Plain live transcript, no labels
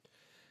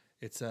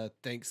It's a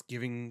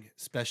Thanksgiving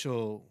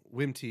special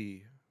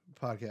Wimty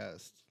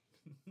podcast.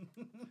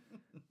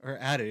 Or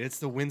at it. It's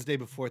the Wednesday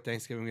before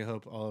Thanksgiving. We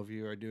hope all of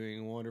you are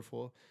doing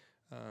wonderful.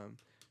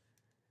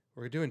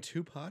 We're doing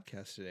two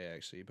podcasts today,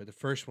 actually. But the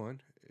first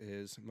one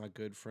is my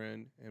good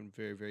friend and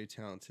very, very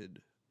talented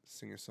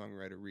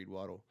singer-songwriter, Reed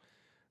Waddle.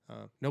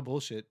 No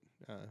bullshit.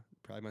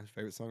 Probably my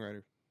favorite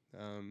songwriter.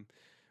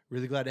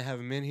 Really glad to have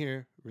him in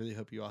here. Really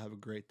hope you all have a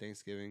great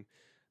Thanksgiving.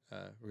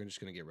 We're just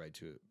going to get right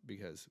to it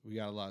because we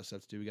got a lot of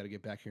stuff to do. We got to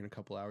get back here in a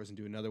couple hours and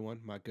do another one.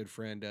 My good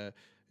friend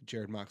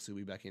Jared Moxley will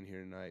be back in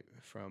here tonight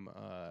from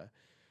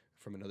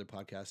another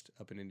podcast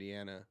up in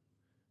Indiana,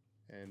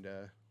 and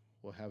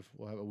we'll have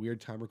a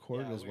weird time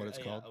recorded is what it's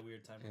called. A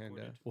weird time and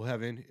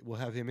recorded. we'll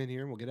have him in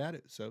here and we'll get at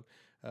it. So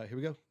here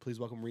we go. Please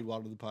welcome Reed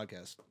Waddle to the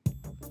podcast.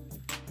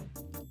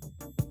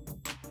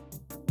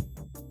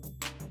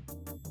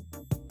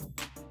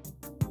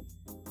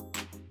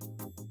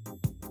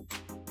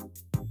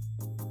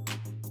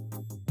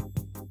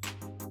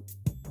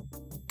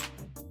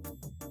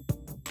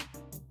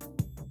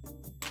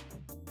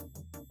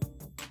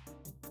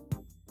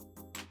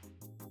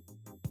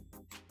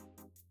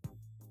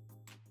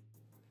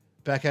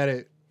 Back at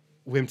it,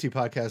 Wimty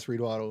podcast,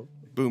 Reed Waddle.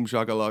 Boom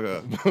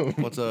shakalaka.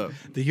 What's up?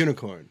 The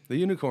unicorn. The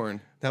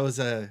unicorn. That was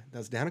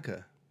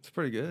Danica. It's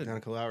pretty good.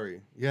 Danica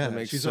Lowry. Yeah, That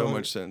makes she's so the only-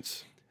 much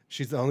sense.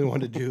 She's the only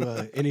one to do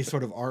any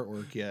sort of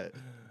artwork yet.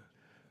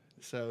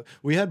 So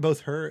we had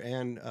both her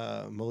and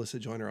Melissa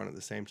Joyner on at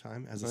the same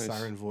time as the Nice.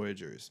 Siren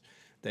Voyagers.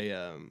 They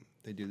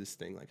do this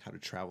thing like how to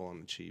travel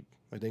on the cheap.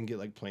 Like they can get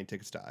like plane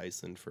tickets to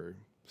Iceland for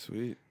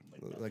Sweet.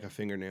 like a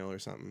fingernail or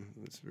something.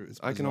 It's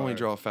I can only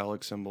bizarre. draw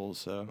phallic symbols,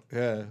 so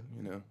Yeah.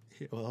 you know.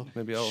 Well,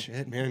 Maybe I'll-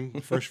 shit,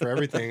 man. First for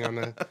everything on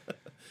the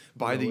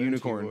Buy the Wimty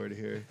unicorn. board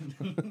here.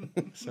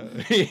 So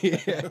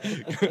yeah.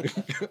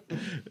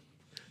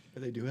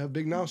 They do have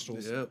big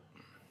nostrils. Yep.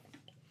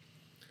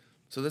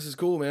 So this is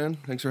cool, man.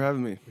 Thanks for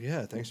having me.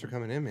 Yeah, thanks for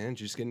coming in, man. Did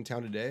you just get in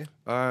town today?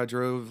 I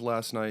drove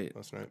last night,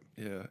 Last night.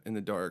 yeah, in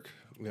the dark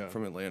Yeah.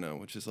 from Atlanta,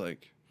 which is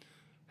like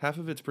half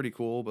of it's pretty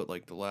cool, but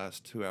like the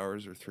last 2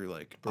 hours are through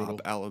like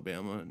Brutal.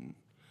 Alabama, and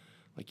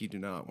like you do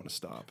not want to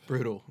stop.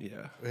 Brutal.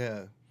 Yeah.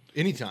 Yeah.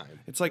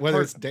 Anytime. It's like whether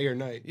part- it's day or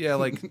night. Yeah,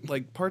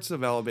 like parts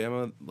of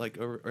Alabama, like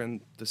over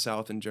in the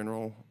South in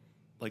general,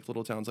 like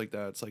little towns like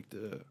that. It's like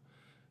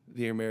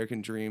the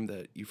American dream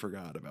that you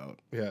forgot about.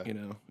 Yeah. You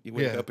know, you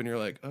wake Yeah. up and you're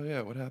like, oh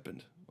yeah, what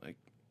happened? Like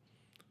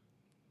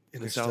And the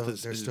there's South still,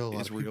 there's still a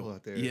lot of real. people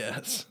out there.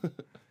 Yes.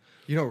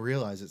 You don't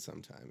realize it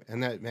sometime.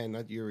 And that, man,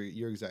 you're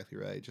exactly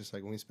right. Just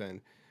like when we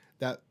spend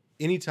that,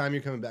 anytime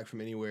you're coming back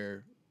from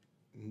anywhere,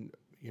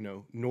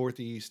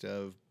 northeast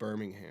of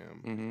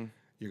Birmingham, Mm-hmm.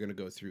 you're going to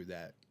go through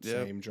that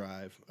Yep. same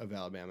drive of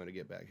Alabama to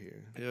get back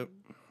here. Yep.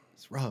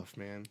 It's rough,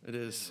 man. It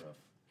is.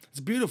 It's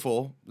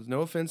beautiful. There's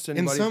no offense to In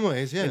anybody. some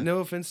ways, yeah. and no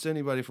offense to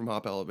anybody from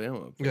Hop,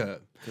 Alabama. but- Yeah.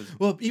 'cause-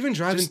 Well, even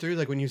driving Just- through,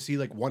 like when you see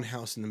like one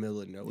house in the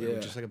middle of nowhere, with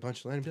Yeah. just like a bunch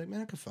of land, and be like,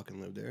 man, I could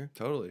fucking live there.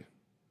 Totally.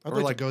 I'd Or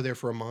like like- to go there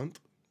for a month.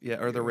 Yeah.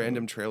 Or the Yeah.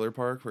 random trailer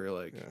park where you're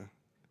like Yeah.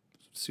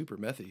 super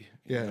methy.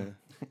 you Yeah. know?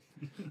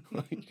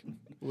 Like,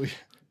 We,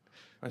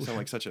 I sound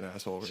like such an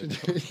asshole right now.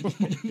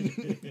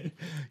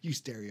 you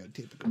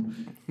stereotypical.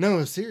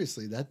 No,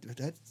 seriously,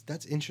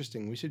 that's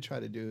interesting. We should try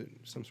to do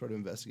some sort of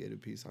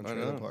investigative piece on I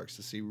trailer know. parks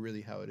to see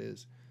really how it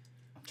is.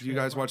 Do you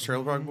guys watch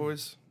Trailer Park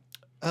Boys?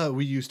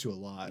 We used to a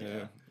lot.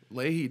 Yeah.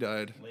 Leahy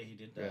died. Leahy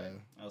did die. Yeah.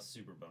 That was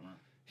super bummer.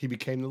 He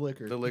became the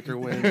liquor. The liquor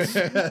wins.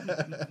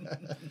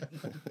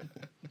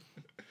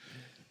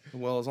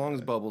 Well, as long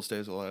as Bubble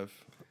stays alive,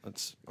 I'm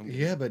good.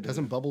 Yeah, but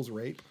doesn't Bubbles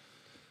rape?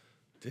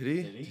 Did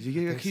he? Did he? Did he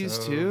get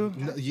accused So- too?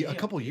 No, a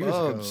couple years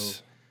Bubs.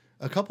 ago.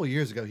 A couple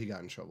years ago, he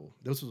got in trouble.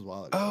 This was a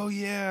while ago. Oh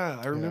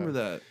yeah, I remember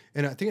that.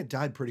 And I think it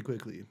died pretty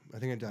quickly. I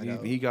think it died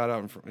out. He got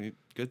out in front.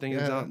 Good thing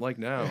it's Yeah. not like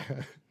now.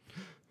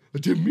 I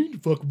didn't mean to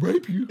fucking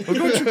rape you.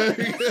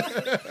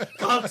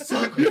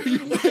 Cocksucker.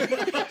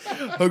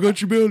 I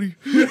got your belly.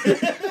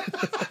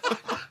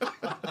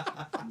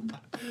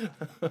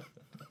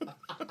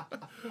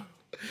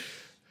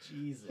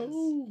 Jesus.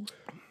 Oh.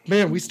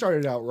 Man, we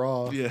started out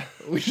raw. Yeah.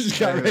 We just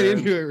got Hey, right man.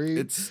 into it, Reed.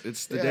 It's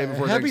the Yeah, day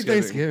before happy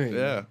Thanksgiving. Thanksgiving.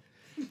 Yeah.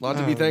 A lot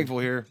to be thankful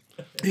here.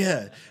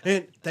 Yeah.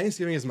 And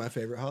Thanksgiving is my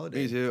favorite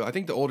holiday. Me too. I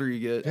think the older you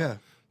get, Yeah.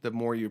 the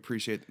more you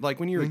appreciate. Like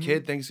when you were a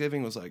kid,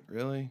 Thanksgiving was like,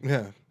 really?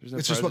 Yeah. There's no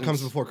It's just what comes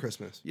presents. before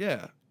Christmas.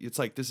 Yeah. It's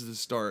like this is the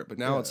start, but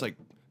now Yeah. it's like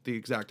the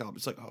exact opposite.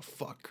 It's like, oh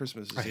fuck,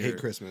 Christmas is I here. hate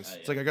Christmas.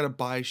 It's like I gotta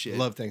buy shit.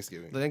 Love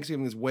Thanksgiving. The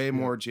Thanksgiving is way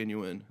more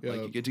genuine. Yeah.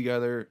 Like you get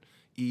together,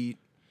 eat,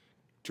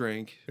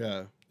 drink,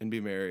 Yeah. and be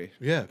merry.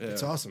 Yeah.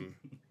 It's awesome.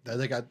 I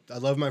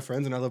love my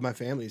friends and I love my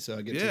family, so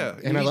I get Yeah,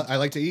 to. And you I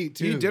like to eat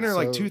too. You eat dinner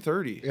like so-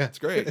 2:30. Yeah. It's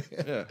great.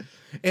 Yeah.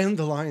 And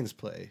the Lions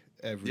play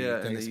every Yeah,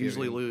 and they Thanksgiving.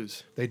 usually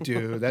lose. They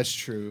do. That's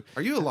true.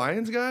 Are you a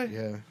Lions guy?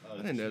 Yeah. I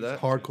didn't know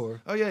that.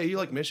 Hardcore. Oh yeah, you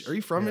like Michigan? Are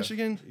you from Yeah.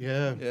 Michigan?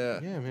 Yeah. Yeah.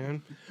 Yeah,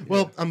 man.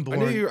 Well, I'm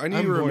born. I knew you were I'm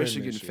a born in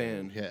Michigan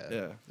fan. Yeah.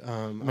 Yeah.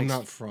 I'm Makes-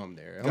 not from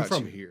there. I'm Got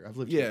from you. here. I've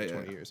lived Yeah, here for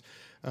 20 yeah. years.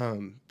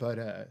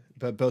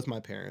 But both my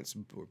parents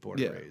were born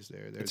Yeah. and raised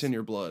there. It's in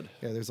your blood.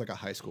 Yeah, there's like a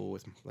high school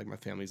with like my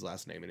family's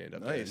last name in it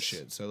up there and Nice.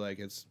 shit. So like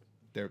it's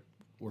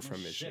we're from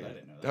Shit, Michigan. I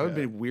didn't know that. That would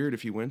be weird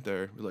if you went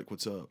there. Be like,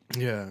 what's up?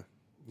 Yeah,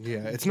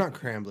 it's not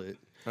Cramblett.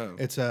 Oh.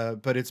 It's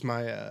but it's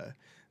my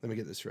let me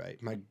get this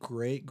right. My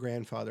great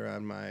grandfather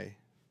on my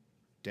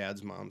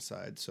dad's mom's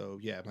side. So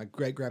yeah, my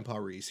great grandpa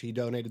Reese. He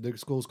donated, the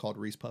school's called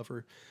Reese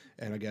Puffer,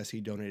 and I guess he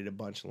donated a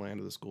bunch of land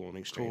to the school in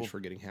exchange Cool. for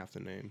getting half the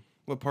name.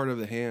 What part of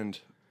the hand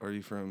are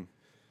you from?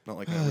 Not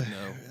like I would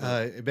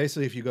know.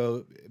 Basically, if you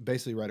go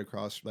right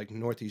across, like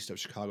northeast of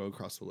Chicago,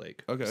 across the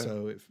lake. Okay.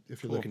 So if you're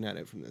Cool. looking at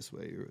it from this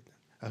way,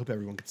 I hope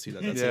everyone can see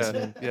that. That's Yeah,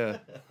 listening. yeah.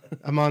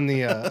 I'm on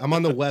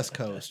the west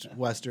coast,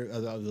 western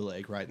of the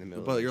lake, right in the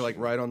middle. But of you're like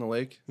right on the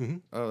lake.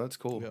 Mhm. Oh, that's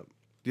cool. Yep.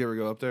 Do you ever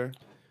go up there?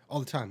 all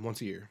the time,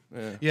 once a year.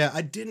 Yeah. Yeah,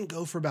 I didn't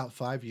go for about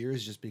 5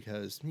 years just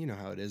because you know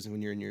how it is when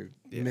you're in your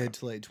mid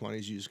to late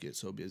 20s. You just get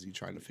so busy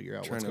trying to figure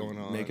out what's going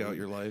on. Make out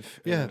your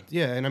life. Yeah,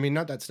 yeah, and I mean,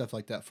 not that stuff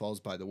like that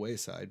falls by the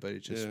wayside, but it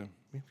just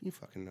Yeah. you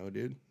fucking know,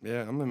 dude.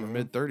 Yeah, I'm in my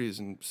mid 30s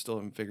and still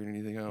haven't figured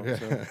anything out.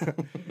 Yeah. So.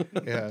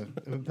 Yeah,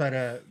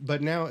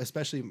 but now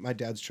especially my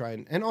dad's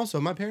trying, and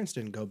also my parents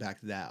didn't go back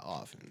that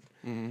often.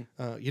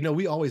 Mm-hmm. You know,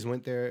 we always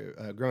went there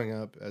growing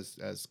up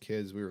as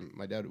kids. We were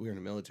in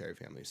a military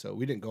family, so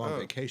we didn't go on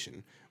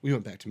vacation. We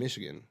went back to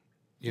Michigan,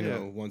 you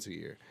know, once a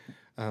year.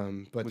 But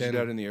Was then,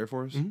 your dad in the Air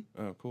Force?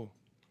 Oh, cool.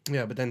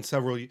 yeah, but then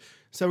several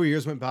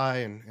years went by,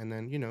 and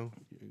then you know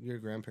your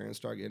grandparents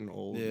start getting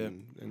old,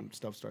 and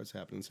stuff starts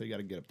happening. So you got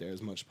to get up there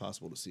as much as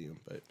possible to see them.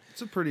 But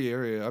It's a pretty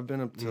area. I've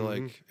been up to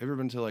like. Have you ever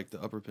been to like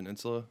the Upper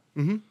Peninsula?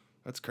 Mm-hmm.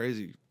 That's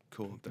crazy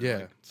cool up there. Yeah.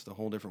 Like, it's a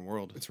whole different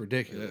world. it's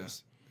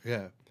ridiculous.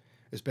 Yeah,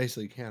 it's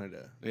basically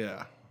Canada,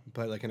 Yeah.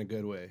 but like in a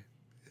good way.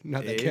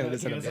 Not that Yeah.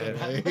 Canada's in a Canada's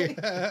bad way.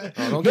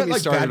 Oh, don't Not get me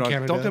like started bad on.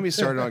 Canada. Don't get me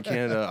started on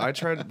Canada. I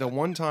tried the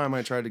one time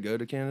I tried to go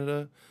to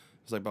Canada.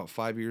 It was like about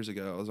 5 years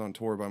ago. I was on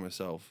tour by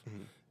myself,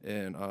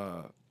 and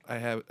I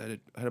had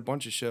a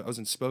bunch of shows. I was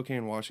in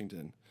Spokane,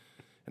 Washington,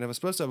 and I was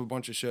supposed to have a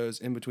bunch of shows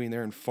in between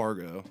there and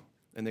Fargo,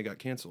 and they got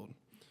canceled.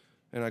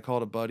 And I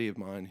called a buddy of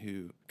mine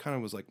who kind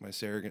of was like my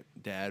surrogate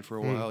dad for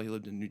a while. He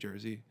lived in New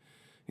Jersey.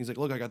 He's like,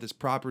 "Look, I got this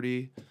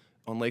property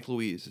on Lake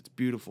Louise. It's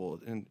beautiful."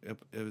 And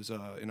it was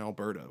in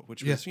Alberta,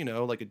 which was, you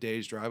know, like a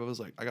day's drive. I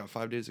was like, I got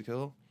 5 days to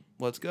kill.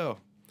 Let's go.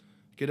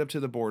 Get up to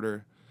the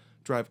border,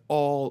 drive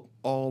all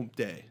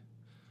day.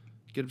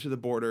 Get up to the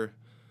border.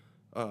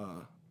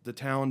 The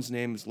town's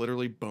name is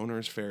literally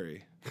Boner's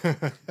Ferry.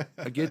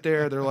 I get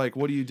there. They're like,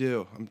 "What do you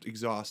do?" I'm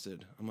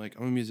exhausted. I'm like,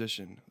 "I'm a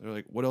musician." They're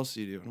like, "What else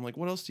do you do?" And I'm like,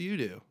 "What else do you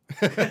do?"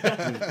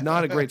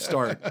 Not a great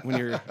start when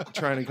you're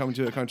trying to come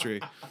to a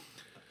country.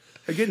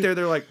 I get there,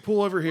 they're like,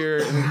 "Pull over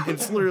here," and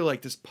it's literally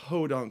like this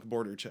podunk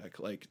border check.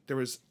 Like there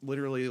was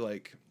literally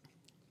like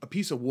a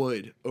piece of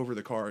wood over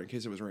the car in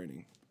case it was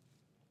raining.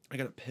 I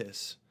gotta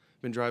piss.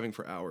 Been driving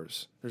for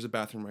hours. There's a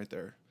bathroom right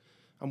there.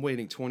 I'm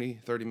waiting 20,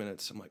 30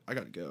 minutes. I'm like, I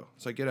gotta go.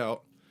 So I get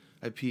out,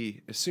 I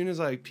pee. As soon as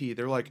I pee,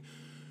 they're like,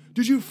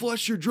 "Did you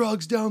flush your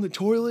drugs down the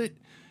toilet?"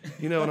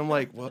 You know, and I'm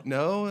like, "Well,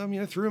 no. I mean,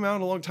 I threw them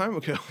out a long time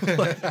ago."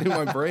 Like, in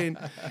my brain.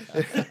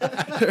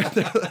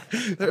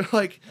 they're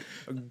like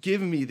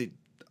giving me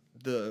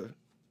the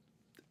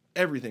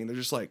everything. They're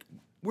just like,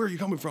 "Where are you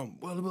coming from?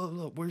 Blah, blah,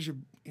 blah. Where's your,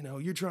 you know,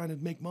 you're trying to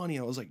make money."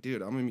 I was like,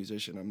 "Dude, I'm a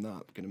musician. I'm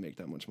not going to make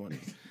that much money."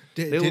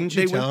 Didn't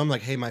you they tell went- him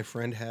like, "Hey, my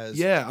friend has"?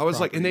 Yeah, I was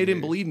like, and they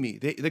didn't property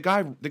believe me. The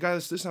guy,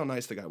 this is how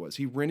nice the guy was.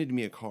 He rented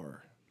me a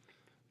car.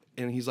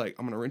 And he's like,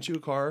 "I'm going to rent you a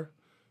car,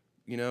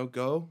 you know,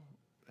 go,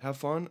 have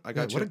fun. I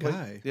got Yeah, what you a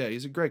guy. Yeah,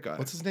 he's a great guy.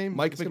 What's his name?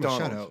 Mike Let's give him a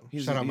McDonald. shout out.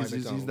 He's, Shout out he's, Mike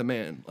he's McDonald. the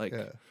man. Like,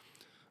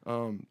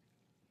 Yeah.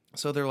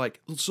 so they're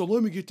like, "So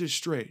let me get this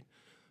straight.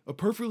 A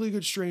perfectly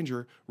good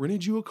stranger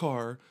rented you a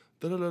car."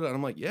 Da, da, da, da. And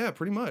I'm like, "Yeah,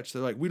 pretty much."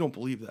 They're like, "We don't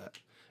believe that."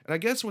 And I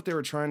guess what they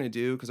were trying to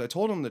do, because I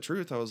told them the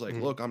truth, I was like,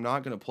 "Look, I'm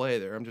not going to play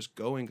there. I'm just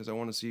going because I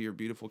want to see your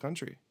beautiful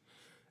country."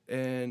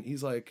 And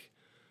he's like,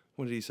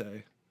 what did he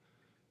say?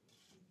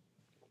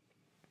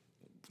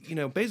 You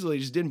know, basically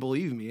he just didn't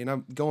believe me. And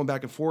I'm going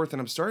back and forth,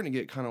 and I'm starting to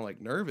get kind of like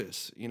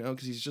nervous, you know,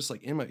 because he's just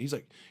like he's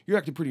like, "You're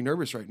acting pretty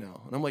nervous right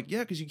now." And I'm like, "Yeah,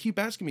 because you keep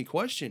asking me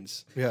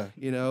questions." Yeah.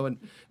 You know, and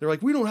they're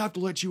like, "We don't have to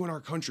let you in our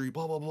country,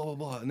 blah, blah, blah, blah,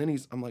 blah." And then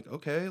I'm like,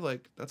 "Okay,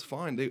 like, that's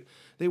fine."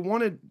 They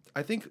wanted,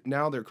 I think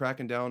now they're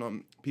cracking down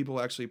on people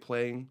actually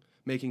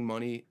making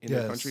money in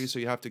their Yes. country. So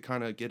you have to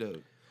kind of get a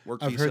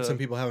work I've visa. heard some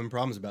people having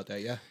problems about that.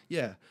 Yeah.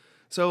 Yeah.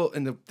 So,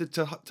 and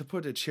to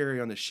put a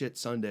cherry on the shit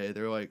Sunday,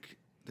 they're like,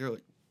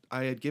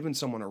 I had given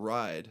someone a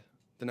ride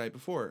the night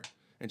before,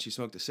 and she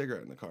smoked a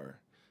cigarette in the car,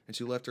 and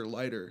she left her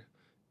lighter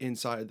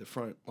inside the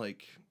front,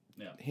 like,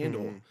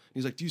 handle. And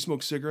he's like, "Do you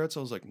smoke cigarettes?" I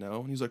was like, "No."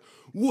 And he's like,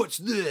 "What's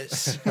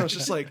this?" And I was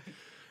just like,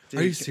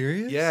 Are you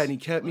serious? Yeah. And they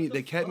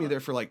kept me there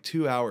for like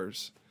 2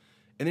 hours.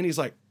 And then he's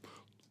like,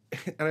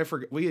 and I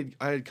forgot,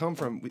 I had come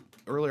from,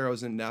 earlier I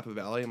was in Napa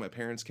Valley, and my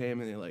parents came,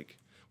 and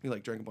we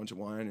drank a bunch of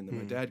wine, and then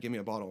my dad gave me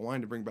a bottle of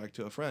wine to bring back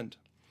to a friend.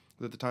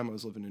 At the time I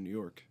was living in New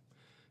York.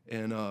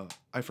 And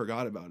I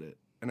forgot about it.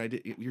 And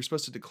you're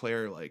supposed to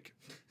declare like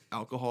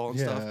alcohol and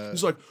stuff. Yeah.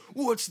 He's like,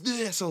 "What's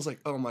this?" I was like,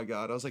 "Oh my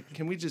God." I was like,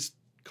 "Can we just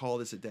call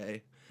this a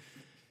day?"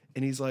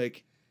 And he's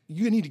like,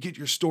 "You need to get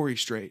your story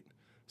straight.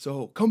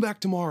 So come back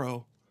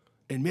tomorrow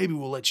and maybe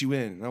we'll let you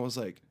in. And I was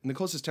like, and the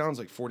closest town's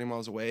like 40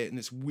 miles away in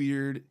this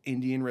weird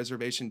Indian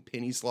reservation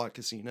penny slot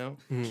casino.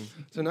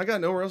 So I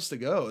got nowhere else to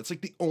go. It's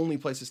like the only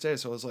place to stay.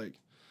 So I was like,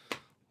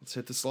 let's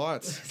hit the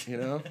slots, you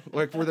know?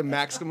 Like where the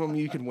maximum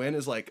you can win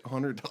is like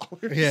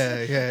 $100.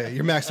 Yeah.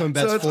 Your maximum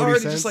bet's So it's 40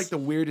 already cents. just like the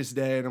weirdest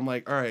day. And I'm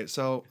like, all right,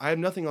 so I have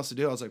nothing else to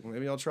do. I was like, well,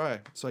 maybe I'll try.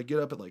 So I get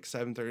up at like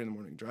 7:30 in the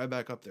morning, drive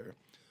back up there.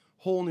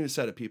 Whole new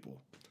set of people.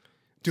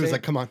 Dude was Same-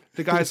 like, come on.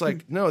 The guy's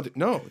like, no.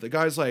 The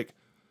guy's like,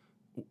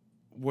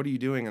 what are you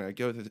doing? And I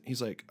go,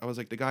 he's like, I was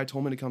like, the guy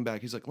told me to come back.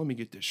 He's like, let me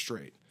get this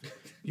straight.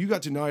 You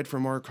got denied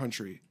from our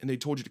country and they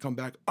told you to come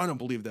back. I don't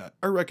believe that.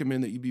 I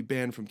recommend that you be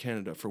banned from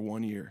Canada for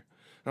 1 year.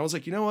 And I was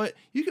like, you know what?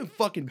 You can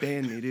fucking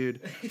ban me,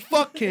 dude.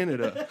 Fuck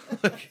Canada.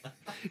 Like,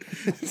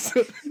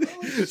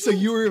 So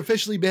you were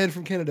officially banned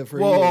from Canada for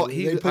a well,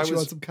 year. They put you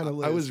on some kind of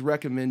list. I was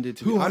recommended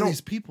to. Who I are don't.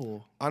 these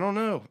people? I don't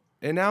know.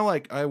 And now,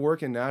 like, I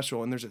work in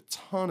Nashville, and there's a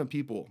ton of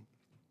people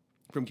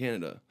from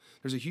Canada.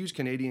 There's a huge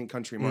Canadian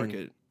country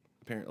market,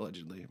 apparently,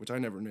 allegedly, which I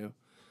never knew.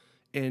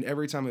 And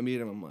every time I meet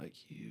them, I'm like,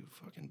 you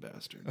fucking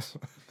bastards.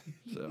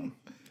 So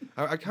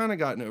I kind of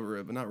gotten over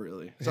it, but not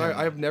really. So Yeah.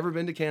 I've never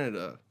been to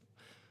Canada.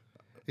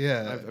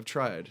 Yeah. I've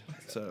tried.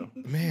 So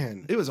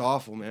Man. it was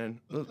awful, man.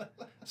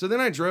 So then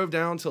I drove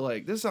down to,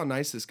 like, this is how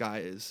nice this guy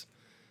is.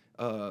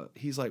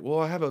 He's like, well,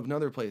 I have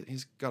another place.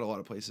 He's got a lot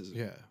of places.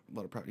 Yeah. A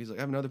lot of property. He's like,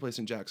 I have another place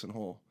in Jackson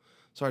Hole.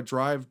 So I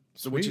drive,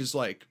 which is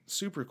like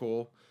super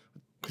cool.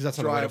 Because that's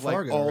on the way to Drive like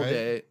Fargo, all right?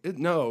 day.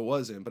 No, it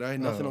wasn't. But I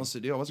had nothing Oh. else to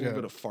do. I wasn't Yeah.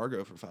 gonna go to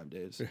Fargo for 5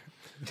 days.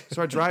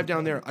 So I drive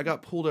down there. I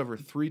got pulled over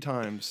 3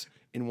 times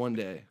in one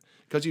day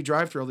because you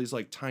drive through all these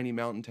like tiny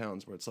mountain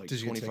towns where it's like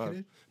Did you get 25.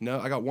 ticketed? No,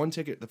 I got 1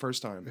 ticket the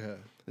first time. Yeah.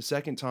 The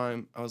second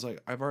time, I was like,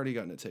 I've already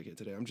gotten a ticket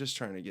today. I'm just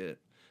trying to get. And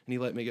he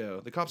let me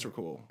go. The cops were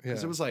cool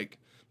because Yeah. it was like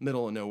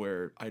middle of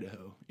nowhere,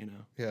 Idaho. You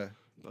know. Yeah.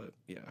 But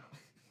yeah,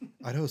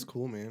 Idaho's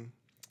cool, man.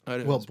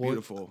 Idaho's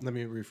beautiful. Let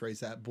me rephrase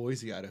that.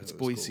 Boise, Idaho. It's is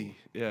Boise.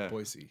 Cool. Yeah.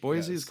 Boise.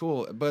 Boise yes. is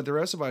cool, but the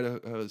rest of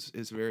Idaho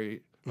is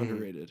very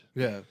underrated.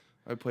 Yeah.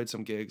 I played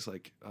some gigs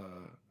like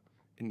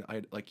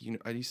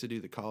I used to do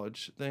the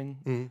college thing,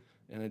 Mhm.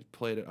 and I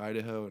played at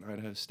Idaho and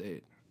Idaho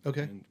State.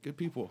 Okay. And good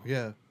people.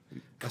 Yeah.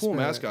 Cool spent-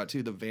 mascot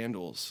too, the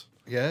Vandals.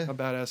 Yeah. How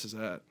badass is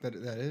that? That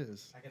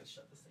is. I gotta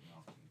shut this thing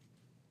off.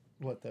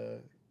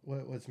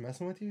 What's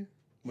messing with you?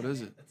 What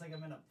is it? It's like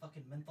I'm in a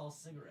fucking menthol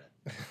cigarette.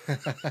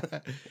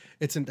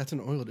 That's an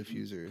oil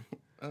diffuser.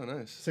 Oh,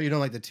 nice. So you don't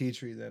like the tea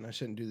tree then? I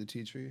shouldn't do the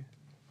tea tree.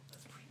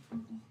 That's pretty cool.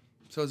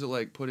 So is it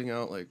like putting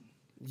out like?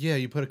 Yeah,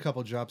 you put a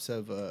couple drops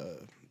of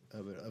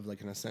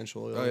like an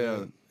essential oil. Oh, yeah.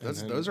 in it, and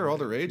then Those are all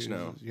the it rage infuses.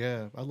 now.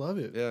 Yeah, I love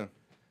it. Yeah.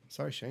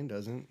 Sorry, Shane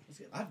doesn't.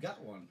 I've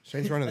got one.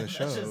 Shane's running the That's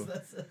show.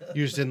 that's,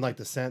 You just didn't like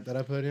the scent that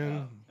I put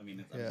in. I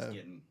mean, I'm Yeah. just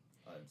getting.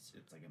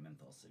 It's like a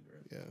menthol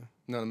cigarette. Yeah.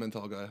 Not a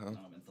menthol guy, huh?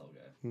 Not a menthol guy.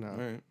 No. All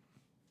right.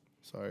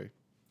 Sorry.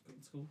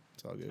 It's cool.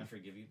 It's all I good.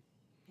 forgive you.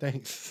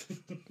 Thanks.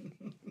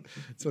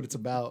 That's what it's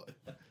about.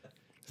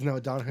 Isn't that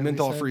what Don Henley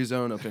Menthol said? free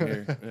zone up in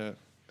here. Yeah.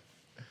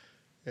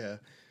 Yeah.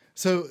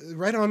 So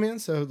right on, man.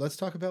 So let's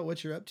talk about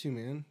what you're up to,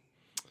 man.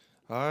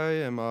 I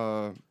am.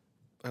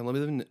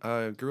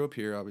 I grew up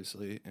here,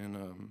 obviously, and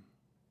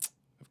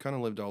I've kind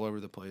of lived all over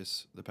the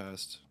place the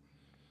past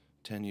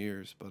 10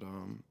 years. But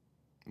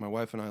my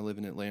wife and I live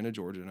in Atlanta,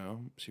 Georgia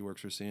now. She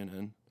works for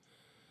CNN,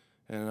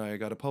 and I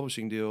got a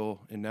publishing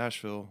deal in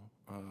Nashville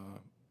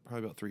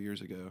probably about 3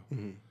 years ago.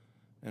 Mhm.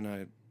 And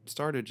I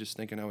started just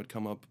thinking I would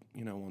come up,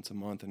 once a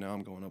month, and now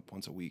I'm going up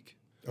once a week.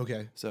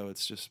 Okay. So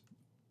it's just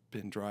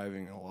been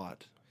driving a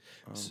lot.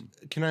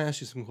 Can I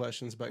ask you some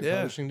questions about your Yeah,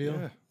 publishing deal?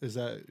 yeah. Is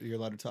that you're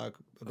allowed to talk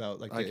about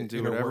like I the can do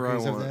inner whatever I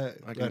workings of want. that?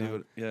 I can do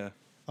it. Yeah.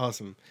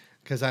 Awesome,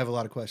 because I have a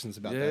lot of questions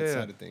about that Yeah.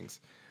 side of things.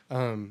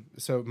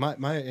 So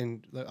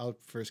and I'll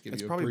first give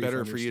It's you. probably a brief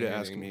better for you to ask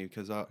understanding. me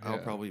because I'll Yeah.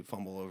 probably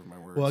fumble over my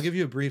words. Well, I'll give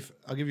you a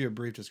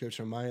brief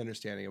description of my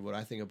understanding of what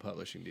I think a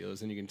publishing deal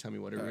is, and you can tell me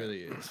what it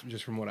really is,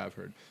 just from what I've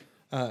heard.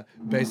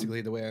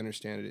 Basically, the way I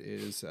understand it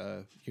is,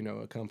 a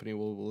company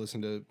will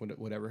listen to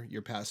whatever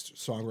your past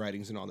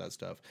songwritings and all that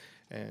stuff,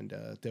 and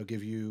they'll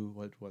give you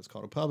what's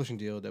called a publishing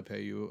deal. They'll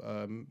pay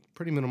you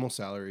pretty minimal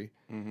salary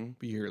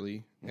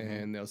yearly,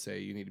 and they'll say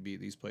you need to be at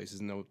these places,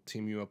 and they'll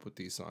team you up with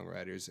these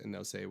songwriters, and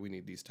they'll say we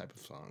need these type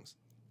of songs.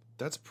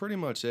 That's pretty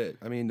much it.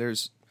 I mean,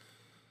 there's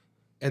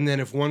And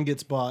then if one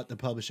gets bought, the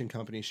publishing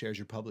company shares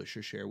your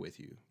publisher share with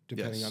you,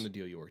 depending Yes. on the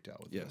deal you worked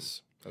out with them.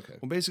 yes. Okay.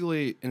 Well,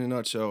 basically, in a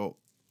nutshell,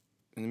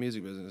 in the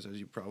music business, as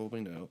you probably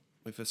know,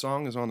 if a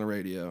song is on the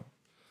radio,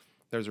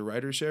 there's a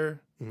writer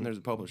share and there's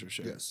a publisher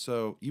share. Yes.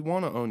 So you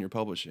want to own your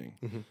publishing,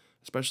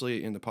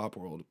 especially in the pop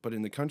world, but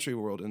in the country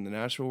world, in the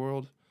Nashville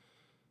world,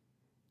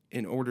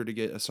 in order to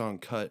get a song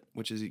cut,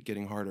 which is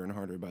getting harder and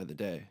harder by the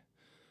day,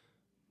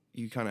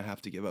 you kind of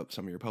have to give up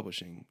some of your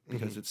publishing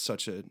because it's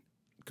such a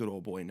good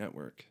old boy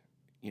network.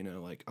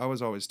 Like I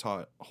was always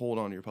taught, hold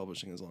on to your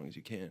publishing as long as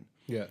you can.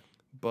 Yeah.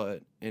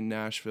 But in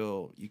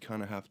Nashville, you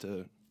kind of have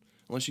to,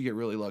 unless you get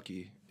really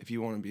lucky, if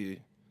you want to be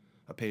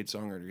a paid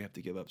songwriter, you have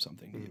to give up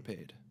something to get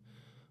paid.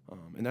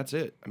 And that's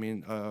it. I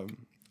mean,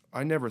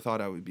 I never thought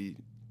I would be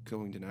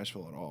going to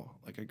Nashville at all.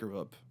 Like I grew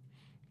up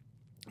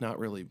not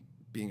really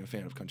being a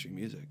fan of country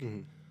music.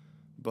 Mhm.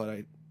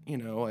 But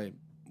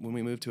when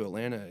we moved to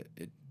Atlanta,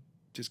 it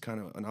just kind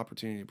of an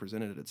opportunity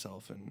presented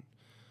itself, and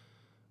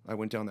I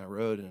went down that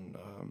road, and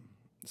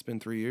it's been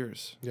 3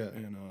 years. Yeah.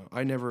 And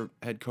I never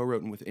had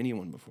co-written with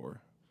anyone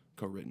before.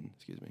 Co-written,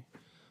 excuse me.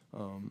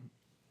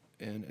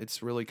 And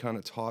it's really kind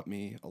of taught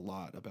me a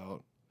lot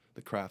about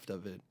the craft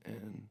of it,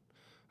 and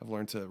I've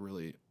learned to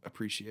really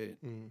appreciate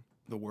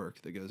the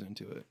work that goes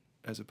into it,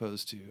 as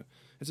opposed to,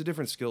 it's a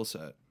different skill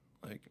set.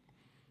 Like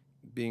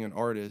being an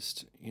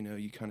artist,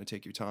 you kind of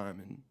take your time,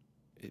 and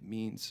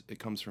it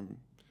comes from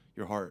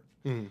your heart.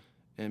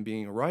 And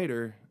being a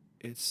writer,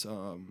 it's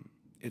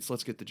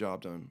let's get the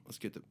job done.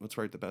 Let's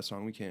write the best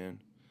song we can.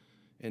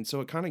 And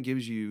so it kind of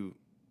gives you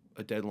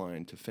a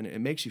deadline to finish. It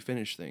makes you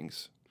finish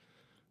things.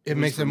 It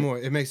makes it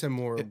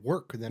more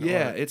work than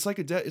art. It's like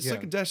a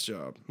desk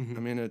job. I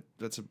mean,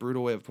 that's a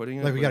brutal way of putting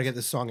it. Like we got to get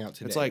this song out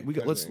today. It's like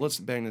let's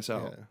bang this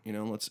out.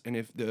 And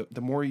if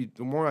the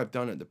more I've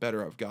done it, the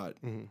better I've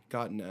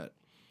gotten at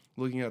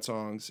looking at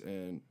songs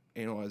and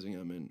analyzing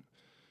them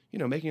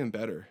and making them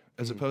better,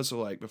 as opposed to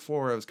like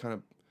before I was kind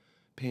of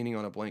painting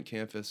on a blank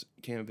canvas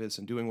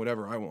and doing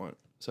whatever I want.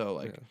 So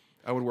like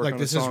I would work like on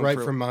this a song is right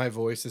for my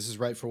voice. This is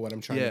right for what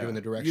I'm trying to do in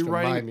the direction of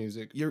my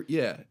music.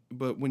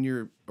 But when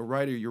you're a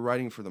writer, you're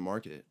writing for the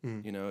market.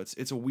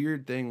 It's a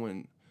weird thing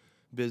when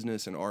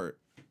business and art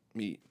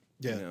meet.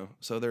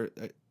 So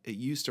it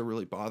used to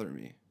really bother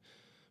me,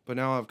 but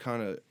now I've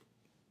kind of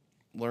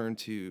learned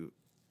to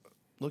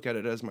look at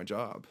it as my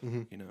job.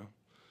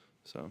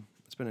 So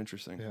it's been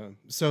interesting. Yeah.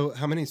 So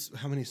how many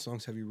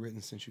songs have you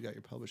written since you got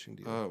your publishing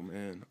deal? Oh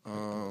man,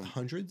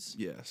 hundreds.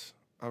 Yes,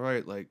 I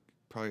write like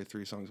probably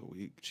 3 songs a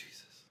week.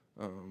 Jesus.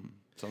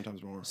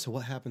 Sometimes more. So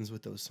what happens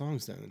with those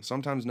songs then?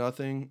 Sometimes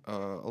nothing.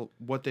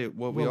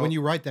 When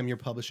you write them, your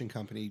publishing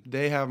company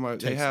they have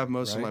most right?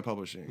 of my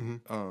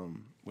publishing,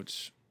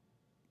 which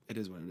it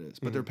is what it is.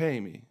 But they're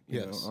paying me.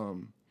 You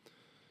know.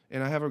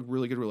 And I have a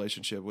really good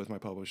relationship with my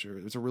publisher.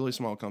 It's a really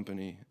small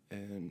company,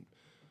 and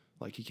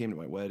like he came to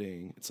my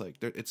wedding. It's like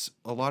it's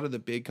a lot of the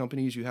big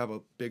companies. You have a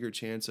bigger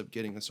chance of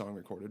getting a song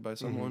recorded by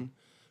someone,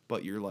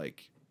 but you're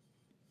like,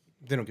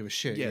 they don't give a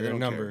shit. Yeah, you're they a don't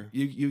number.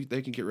 Care.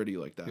 They can get rid of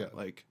you like that. Yeah.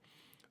 Like,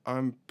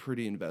 I'm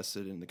pretty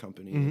invested in the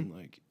company, and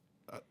like,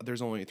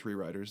 there's only 3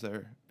 writers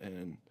there,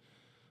 and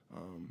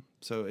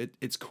so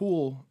it's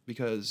cool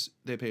because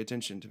they pay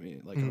attention to me.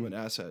 Like I'm an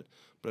asset,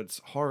 but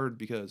it's hard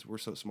because we're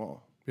so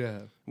small.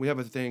 Yeah. We have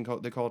a thing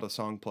they call it a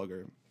song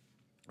plugger.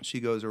 She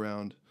goes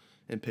around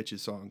and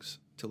pitches songs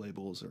to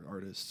labels or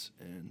artists,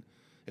 and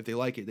if they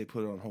like it, they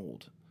put it on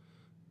hold.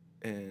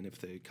 And if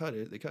they cut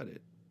it, they cut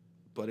it.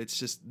 But it's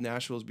just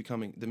Nashville's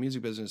becoming, the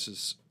music business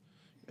is,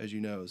 as you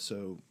know,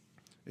 so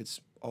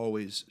it's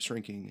always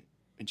shrinking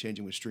and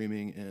changing with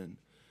streaming, and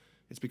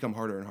it's become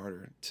harder and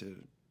harder to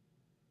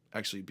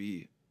actually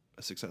be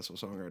a successful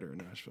songwriter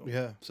in Nashville.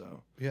 Yeah.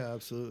 So yeah,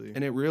 absolutely.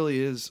 and it really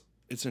is,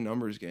 it's a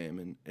numbers game,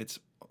 and it's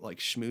like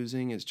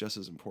schmoozing is just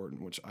as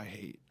important, which I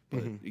hate,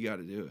 but you got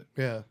to do it.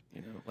 Yeah.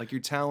 Like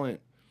your talent,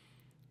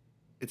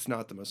 it's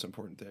not the most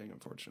important thing,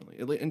 unfortunately.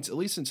 At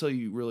least until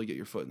you really get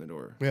your foot in the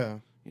door. Yeah.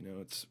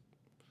 It's.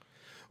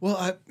 Well,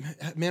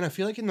 I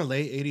feel like in the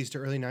late 80s to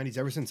early 90s,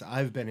 ever since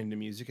I've been into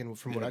music, and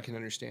from what I can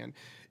understand,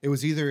 it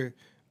was either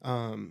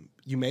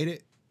you made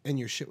it and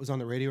your shit was on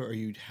the radio, or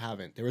you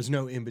haven't. There was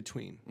no in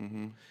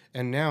between.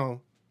 And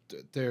now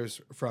there's,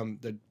 from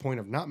the point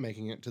of not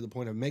making it to the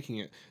point of making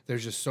it,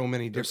 there's just so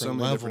many different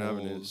levels. Different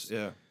avenues.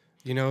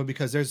 Yeah.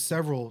 Because there's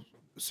several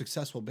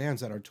successful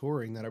bands that are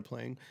touring, that are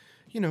playing,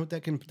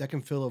 that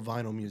can fill a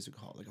vinyl music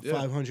hall, like a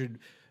 500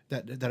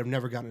 that have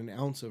never gotten an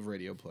ounce of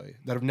radio play,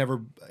 that have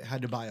never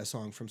had to buy a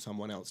song from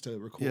someone else to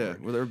record. Yeah,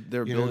 well,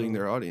 they're building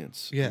their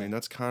audience. Yeah. I mean,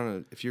 that's kind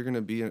of, if you're going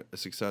to be a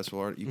successful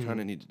artist, you kind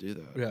of need to do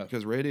that. Yeah.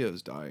 Because radio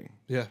is dying.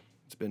 Yeah.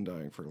 It's been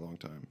dying for a long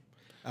time.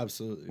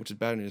 Absolutely. Which is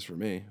bad news for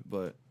me,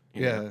 but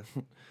yeah.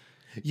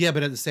 Yeah,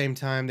 but at the same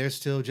time, there's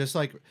still, just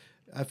like,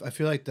 I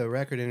feel like the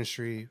record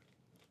industry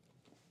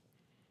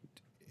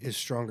is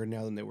stronger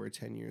now than they were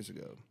 10 years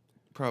ago.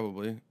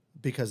 Probably.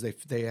 Because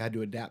they had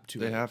to adapt to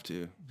it. They have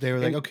to. They were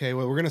like, okay,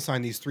 well, we're going to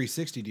sign these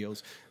 360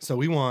 deals. So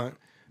we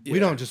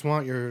don't just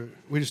want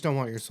we just don't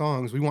want your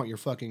songs. We want your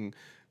fucking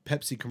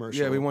Pepsi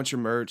commercial. Yeah, we want your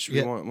merch.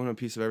 We want a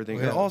piece of everything.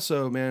 Yeah. And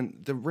also, man,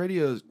 the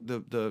radios,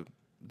 the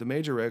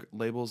major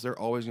labels, they're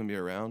always going to be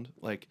around.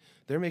 Like,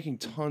 they're making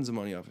tons of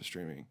money off of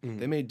streaming.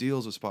 They made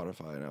deals with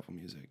Spotify and Apple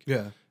Music.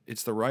 Yeah.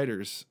 It's the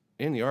writers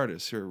and the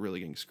artists who are really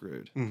getting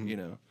screwed.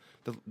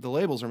 The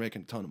labels are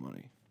making a ton of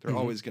money. They're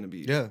always going to be.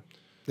 Yeah.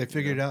 They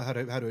figured out how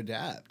to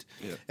adapt.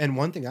 Yeah. And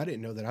one thing I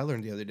didn't know that I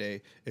learned the other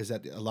day is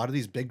that a lot of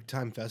these big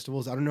time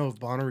festivals, I don't know if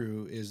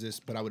Bonnaroo is this,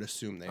 but I would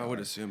assume they are. I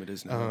would assume it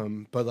is now.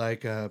 But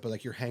like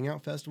your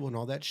Hangout Festival and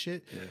all that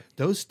shit,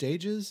 those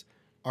stages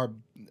are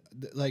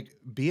like,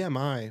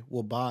 BMI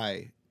will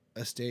buy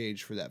a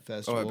stage for that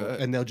festival, bet.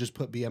 and they'll just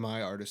put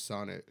BMI artists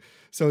on it.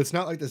 So it's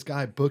not like this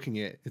guy booking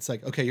it. It's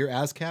like, okay, you're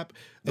ASCAP.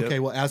 Okay,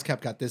 well,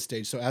 ASCAP got this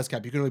stage, so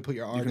ASCAP, you can only put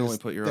your artists. You can only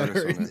put your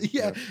artists on it.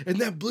 Yeah, and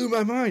that blew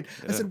my mind.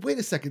 I said, wait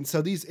a second.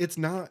 So it's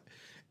not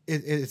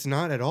it's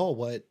not at all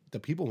what the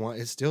people want.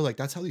 It's still like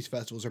that's how these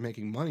festivals are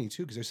making money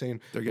too, because they're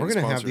saying They're we're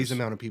getting gonna have these sponsors.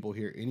 amount of people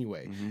here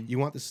anyway. You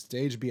want the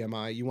stage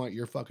BMI, you want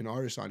your fucking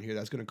artist on here.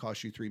 That's gonna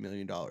cost you $3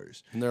 million.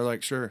 And they're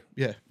like, sure,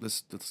 Yeah,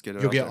 let's get it.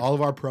 you'll out get there. all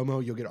of our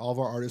promo. You'll get all of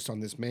our artists on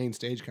this main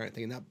stage kind of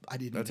thing. And that I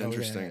didn't. That's know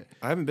interesting. that.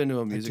 I haven't been to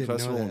a music didn't know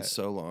festival in that.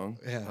 so long.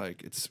 Yeah.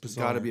 Like it's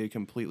bizarre. got to be a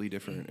completely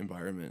different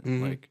environment.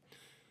 Mhm. Like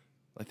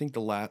I think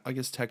I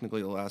guess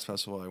technically the last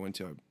festival I went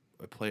to,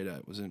 I played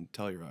at was in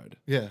Telluride.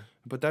 Yeah,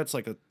 But that's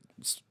like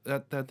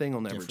that thing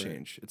will never Different.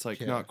 change. It's like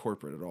Yeah. not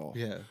corporate at all.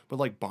 yeah, But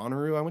like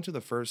Bonnaroo, I went to the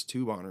first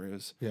 2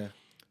 Bonnaroos, yeah.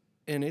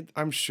 and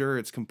I'm sure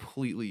it's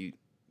completely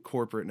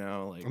corporate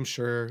now. Like I'm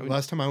sure. mean-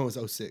 Last time I went was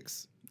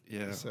 06.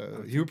 yeah,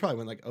 So you probably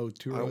went like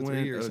 02 I or 03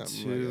 went or something.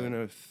 02 like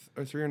that.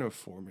 and 03 and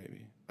 04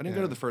 maybe. I didn't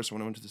go Yeah. to the first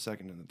one. I went to the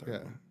second and the third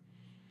Yeah. one.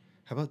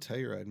 How about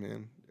Telluride, man?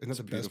 Isn't that It's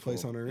the best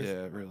place beautiful. on earth?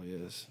 Yeah, it really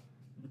is.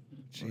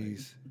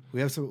 Jeez.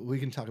 We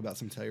can talk about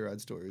some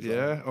Telluride stories.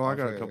 Yeah. Oh, I off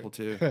got a air. couple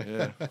too.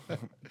 Yeah.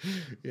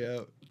 Yeah.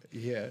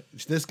 Yeah.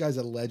 This guy's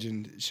a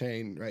legend.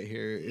 Shane right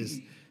here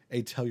is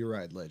a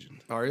Telluride legend.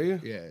 Are you?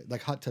 Yeah,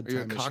 like hot tub Are you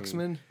a time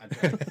machine.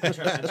 coxman? I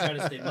try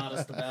to stay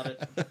modest about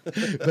it.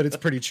 But it's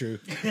pretty true.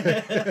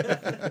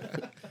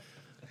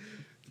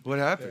 What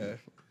happened? Yeah.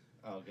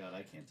 Oh God,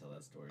 I can't tell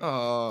that story.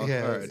 Oh,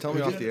 Yeah. all right. Tell me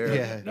We off could- the air.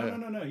 yeah.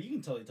 No. You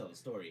can totally tell the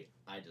story.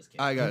 I just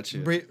can't. I got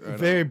you. Right on.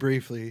 Very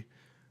briefly,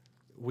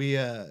 we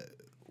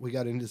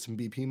got into some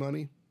BP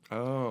money,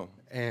 Oh,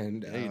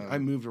 and hey, I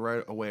moved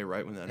right away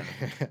right when that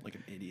happened, like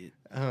an idiot.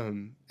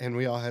 and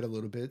we all had a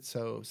little bit.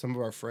 So some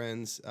of our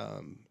friends,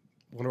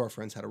 one of our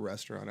friends had a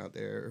restaurant out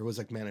there, or was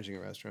like managing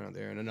a restaurant out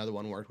there, and another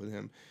one worked with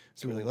him.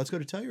 So we were like, let's go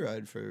to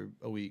Telluride for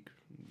a week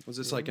Was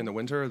this like in the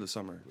winter or the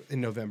summer? in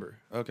November.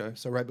 Okay.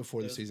 So right before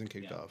It the was- season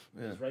kicked yeah. off.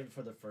 It was right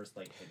before the first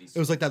like heavy. It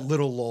was like that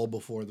little lull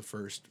before the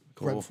first,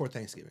 right Cool. before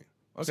Thanksgiving.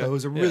 Okay. So it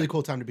was a Yeah. really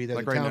cool time to be there.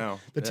 Like the right town, now.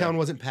 The Yeah. town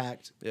wasn't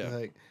packed. Yeah.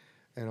 Like,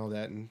 and all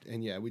that, and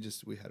yeah, we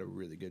had a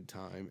really good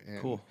time. And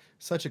Cool.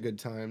 Such a good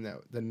time that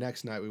the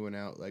next night we went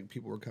out, like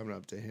people were coming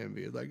up to him,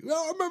 being like,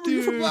 "Oh, I remember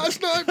you from Dude.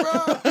 last night,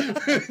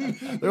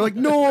 bro." They're like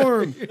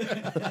Norm.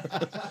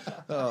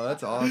 Oh,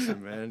 that's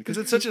awesome, man. Because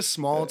it's such a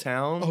small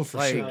town. Oh, for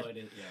like, sure. Oh, it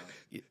is,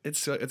 yeah.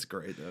 It's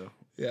great though.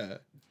 Yeah,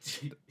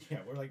 Yeah,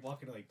 we're like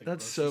walking to like the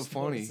That's grocery so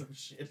store or funny. some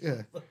shit.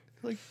 Yeah.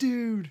 Like,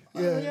 dude,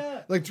 yeah, Oh,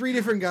 yeah. like 3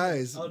 different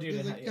guys. Oh, dude,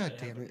 It's it like, God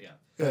damn happened, it. Yeah,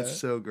 that's Yeah.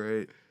 so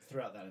great.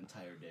 throughout that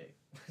entire day.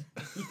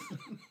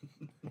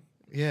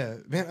 Yeah,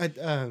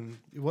 man.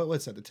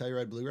 What's that? The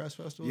Telluride Bluegrass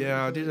Festival?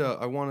 Yeah,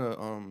 I won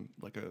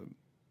a like a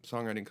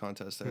songwriting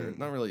contest there. Hmm.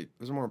 Not really. It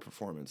was more a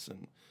performance,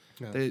 and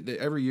Yeah. they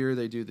every year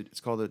they do it's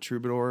called the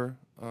Troubadour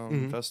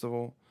Mhm.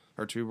 Festival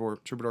or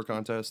Troubadour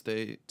contest.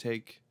 They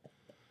take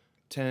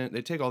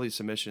all these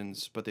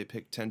submissions, but they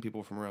pick 10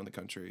 people from around the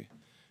country,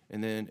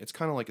 and then it's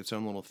kind of like its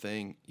own little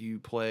thing. You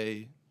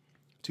play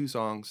 2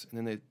 songs, and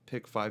then they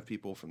pick 5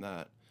 people from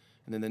that,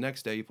 and then the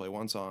next day you play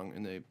 1 song,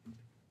 and they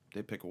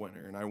pick a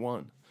winner, and I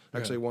won. Yeah.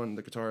 Actually, won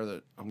the guitar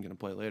that I'm gonna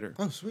play later.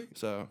 Oh, sweet.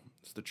 So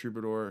it's the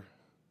Troubadour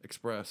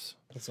Express.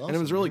 That's awesome. And it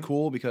was really man.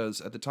 cool because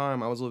at the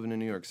time I was living in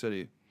New York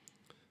City,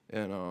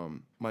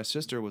 and my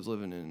sister was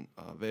living in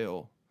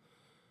Vail,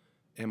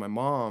 and my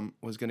mom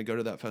was going to go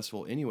to that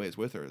festival anyways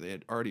with her. They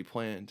had already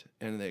planned,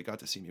 and they got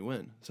to see me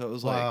win. So it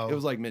was Wow.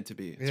 like meant to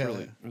be. Yeah.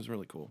 It was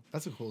really cool.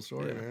 That's a cool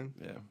story, yeah. man.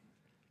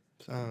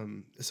 Yeah.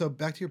 So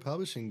back to your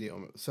publishing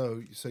deal.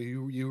 So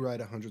you write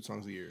 100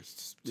 songs a year.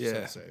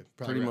 Yeah, Say,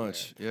 Pretty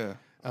much. Yeah.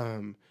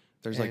 There.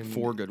 There's like and-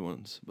 4 good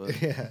ones,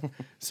 but Yeah.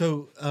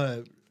 So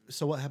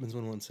what happens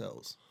when one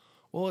sells?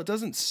 well, it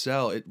doesn't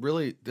sell. It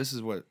really. This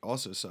is what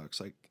also sucks.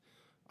 Like,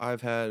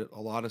 I've had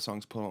a lot of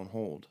songs put on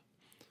hold,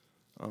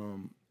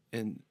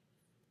 and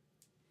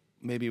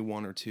maybe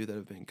 1 or 2 that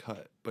have been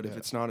cut. But if Yeah.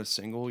 it's not a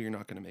single, you're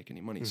not going to make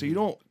any money. So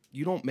Mhm.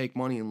 you don't make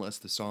money unless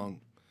the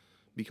song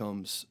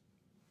becomes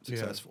Yeah.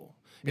 successful.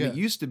 And Yeah. it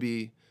used to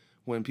be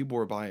when people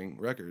were buying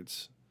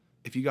records,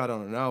 if you got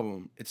on an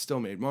album, it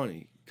still made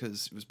money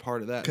because it was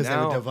part of that. Because they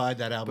Now- would divide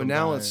that album. but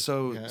now by- it's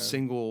so yeah.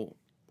 single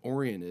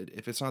oriented.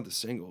 If it's not the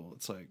single,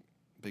 it's like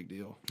big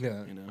deal.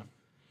 Yeah. You know.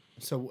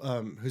 So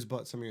who's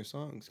bought some of your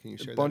songs? Can you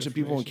share A bunch that of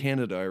people in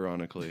information? Canada,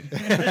 ironically.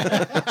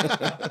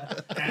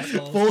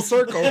 Assholes. Full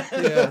circle.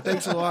 Yeah,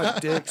 thanks a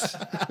lot, dicks.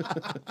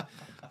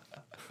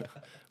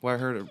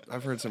 Well,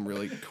 I've heard some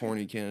really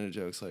corny Canada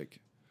jokes. Like,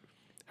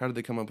 how did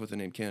they come up with the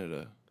name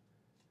Canada?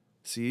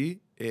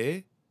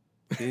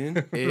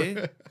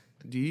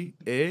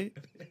 C-A-N-A-D-A.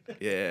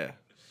 Yeah.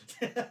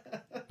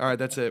 All right,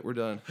 that's it. We're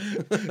done.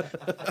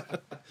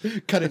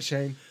 Cut it,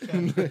 Shane.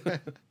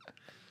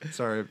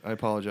 Sorry, I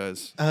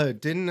apologize.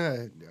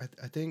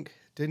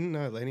 Didn't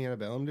Laney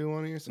Antebellum do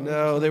one of your songs? or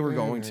No, they were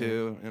something, going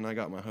or- to, and I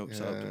got my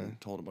hopes up Yeah.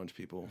 and told a bunch of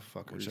people,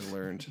 which Fuckers. I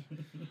learned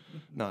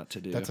not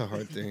to do. That's a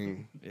hard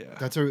thing. Yeah.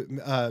 That's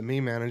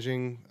me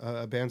managing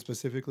a band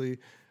specifically.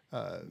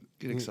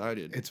 Get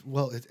excited.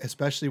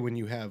 Especially when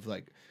you have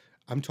like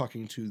I'm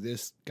talking to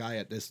this guy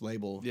at this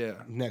label Yeah.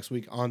 next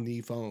week on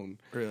the phone.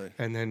 Really.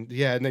 And then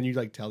and then you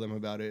like tell them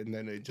about it, and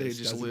then it They just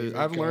just doesn't lose. even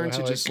I've go learned to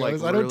how it just, like,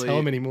 goes. I don't tell really-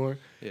 them anymore.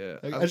 Yeah.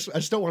 Like, I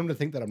just don't want them to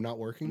think that I'm not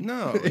working.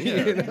 No,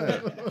 yeah, You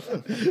know?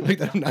 Like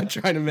that I'm not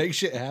trying to make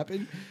shit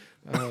happen.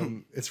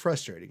 It's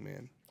frustrating,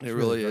 man. It It's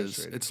really is.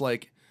 frustrating. It's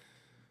like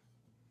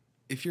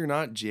if you're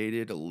not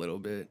jaded a little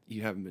bit,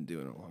 you haven't been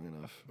doing it long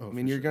enough. Oh, I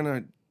mean, for you're sure.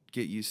 gonna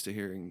get used to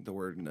hearing the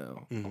word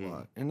no a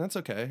lot, and that's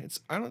okay.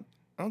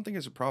 I don't think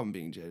it's a problem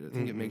being jaded. I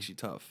think it makes you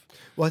tough.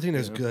 Well, I think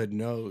there's know? good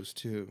no's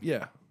too.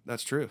 Yeah,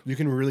 that's true. You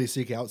can really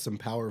seek out some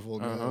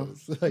powerful Uh-huh.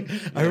 no's. Like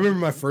I remember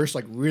my first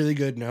like really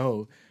good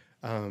no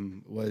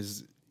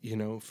was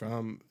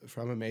from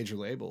a major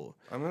label.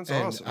 I mean, that's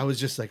And awesome. I was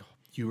just like,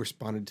 you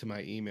responded to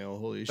my email.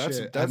 Holy That's-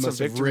 shit! that's I a must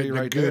have victory written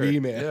a right good there.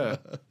 email.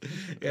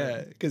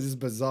 Yeah, because it's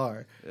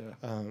bizarre.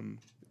 Yeah.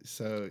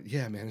 So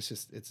yeah, man,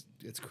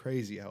 it's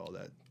crazy how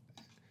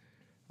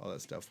all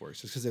that stuff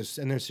works. Just because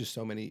there's just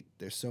so many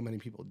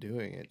people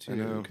doing it too.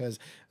 know. Because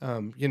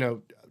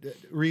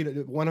read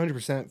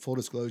 100% full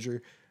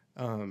disclosure.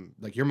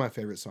 Like you're my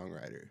favorite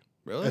songwriter.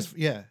 Really?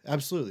 Yeah,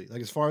 absolutely.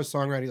 Like as far as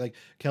songwriting, like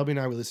Kelby and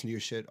I would listen to your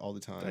shit all the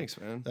time. Thanks,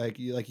 man. Like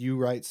you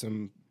write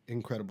some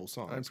incredible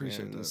songs. I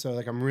appreciate man. that. So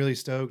like I'm really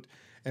stoked,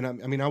 and I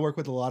mean I work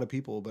with a lot of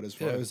people, but as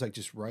far Yeah. as like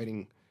just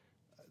writing,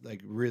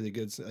 like really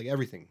good, like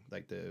everything,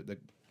 like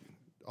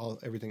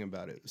everything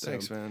about it. So,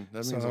 Thanks, man.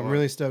 That so means a I'm lot.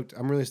 really stoked.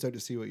 I'm really stoked to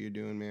see what you're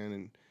doing, man.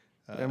 And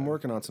I'm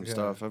working on some yeah.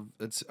 stuff.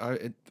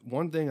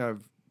 One thing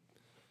I've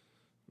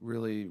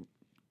really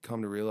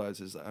come to realize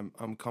is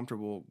I'm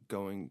comfortable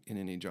going in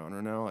any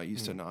genre now. I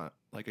used to not.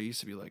 Like I used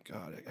to be like,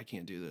 God, I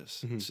can't do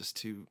this. It's just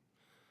too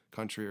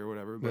country or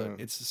whatever. But Yeah.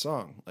 it's the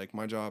song. Like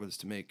my job is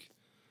to make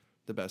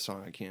the best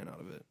song I can out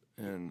of it.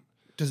 And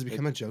Does it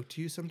become a joke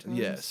to you sometimes?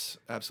 yes,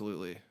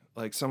 absolutely.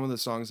 Like some of the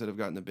songs that have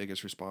gotten the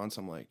biggest response,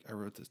 I'm like, I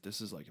wrote this.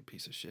 This is like a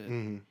piece of shit.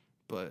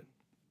 But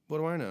what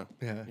do I know?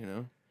 Yeah. You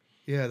know.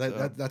 Yeah.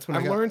 So That's when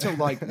I've I got, learned to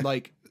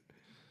like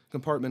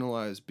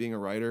compartmentalize being a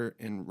writer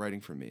and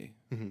writing for me.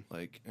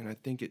 Like, and I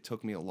think it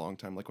took me a long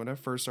time. Like when I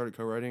first started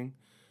co-writing,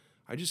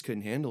 I just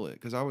couldn't handle it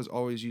because I was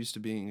always used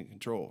to being in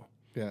control.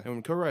 Yeah. And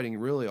when co-writing,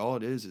 really all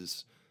it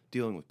is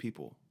dealing with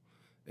people.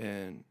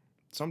 And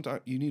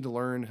sometimes you need to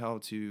learn how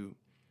to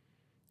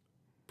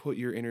put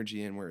your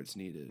energy in where it's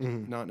needed.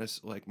 Not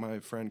necessarily like my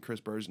friend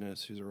Chris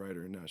Bursness, who's a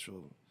writer in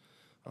Nashville.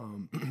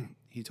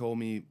 He told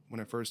me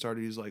when I first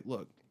started, he's like,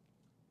 look,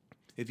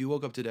 if you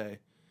woke up today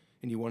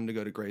and you wanted to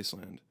go to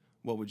Graceland,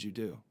 what would you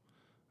do?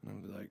 And I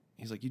would be like,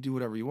 he's like, you do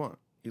whatever you want.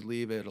 You'd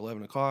leave at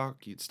 11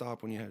 o'clock. You'd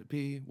stop when you had to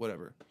pee,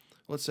 whatever.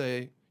 Let's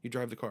say you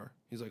drive the car.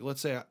 He's like,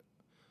 let's say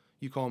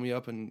you call me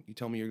up and you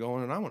tell me you're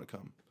going and I want to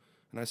come.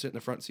 And I sit in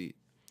the front seat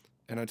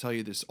and I tell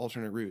you this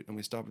alternate route and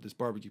we stop at this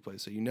barbecue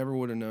place that you never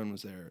would have known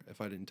was there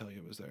if I didn't tell you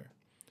it was there.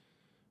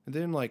 And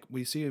then like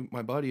we see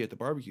my buddy at the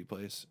barbecue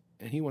place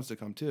and he wants to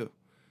come too.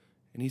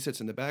 And he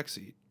sits in the back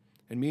seat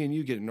and me and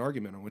you get in an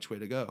argument on which way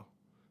to go.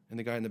 And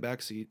the guy in the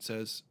back seat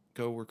says,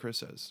 go where Chris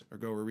says or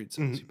go where Reed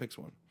says. He picks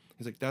one.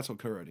 He's like, that's what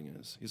co-writing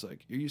is. He's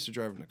like, you're used to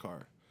driving the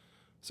car.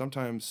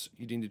 Sometimes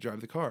you need to drive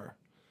the car.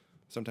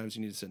 Sometimes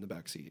you need to sit in the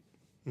back seat.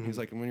 He's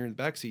like, and when you're in the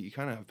back seat, you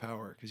kind of have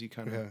power because you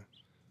kind of,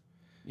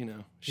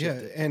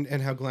 shift it.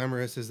 And how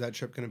glamorous is that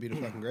trip going to be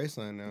to fucking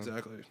Graceland now?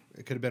 Exactly.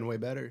 It could have been way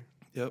better.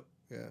 Yep.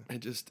 Yeah. It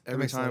just That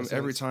every makes a lot of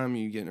time sense.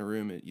 you get in a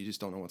room, you just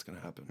don't know what's going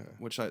to happen.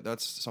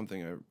 That's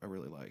something I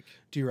really like.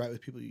 Do you write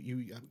with people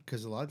you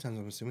because a lot of times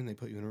I'm assuming they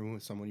put you in a room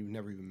with someone you've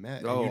never even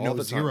met. Oh, and you know all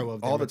the zero time.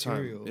 of their All the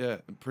material. time. Yeah,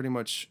 pretty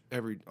much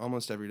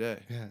almost every day.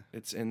 Yeah.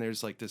 And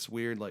there's like this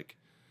weird like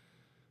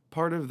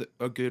part of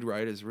a good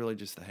write is really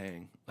just the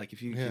hang. Like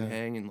if you Yeah. can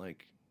hang and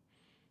like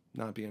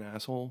not be an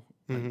asshole,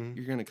 like,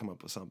 you're gonna come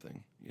up with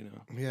something, you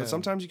know. Yeah. But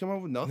sometimes you come up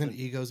with And nothing. then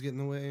egos get in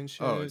the way and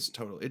shit. Oh, it's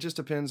totally. It just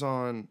depends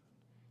on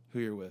who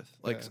you're with.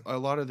 Like a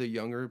lot of the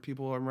younger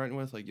people I'm writing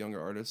with, like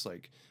younger artists,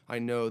 like I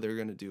know they're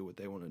gonna do what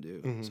they want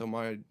to do. So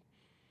my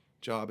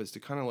job is to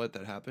kind of let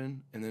that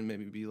happen, and then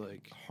maybe be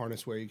like,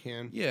 harness where you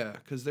can. yeah,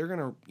 because they're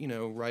gonna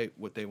write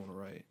what they want to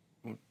write.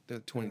 They're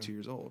 22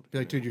 years old. Be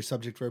like, dude, your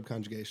subject verb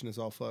conjugation is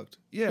all fucked.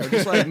 Yeah,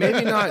 just like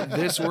maybe not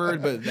this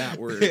word, but that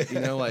word.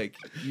 Like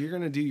you're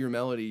gonna do your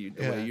melody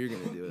the way you're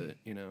gonna do it.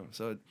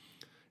 So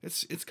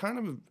it's kind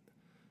of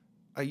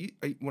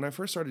when I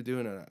first started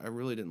doing it, I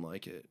really didn't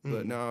like it,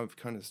 but now I've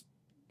kind of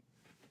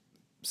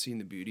seen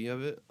the beauty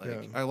of it.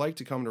 Like I like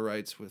to come to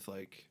writes with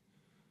like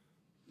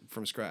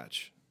from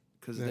scratch,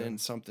 because then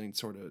something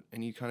sort of,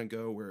 and you kind of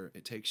go where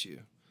it takes you.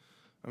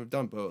 I've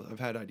done both. I've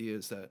had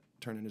ideas that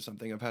turn into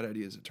something. I've had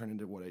ideas that turn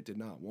into what I did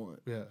not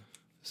want. Yeah.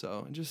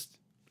 So and just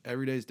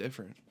every day is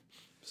different.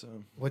 So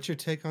What's your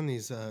take on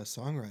these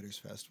songwriters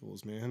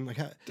festivals, man? Like,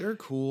 they're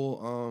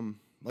cool.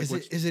 Like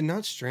is it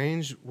not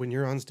strange when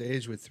you're on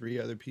stage with 3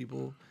 other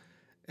people,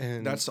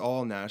 and that's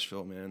all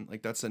Nashville, man.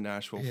 Like that's a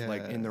Nashville,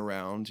 like in the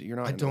round. You're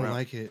not. I in the don't round.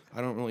 like it. I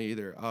don't really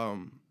either.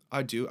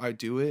 I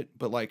do it,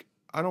 but like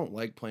I don't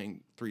like playing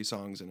 3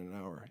 songs in an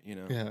hour.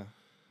 Yeah.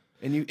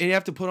 And you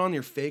have to put on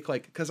your fake,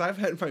 like, because I've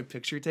had my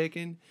picture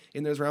taken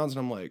in those rounds, and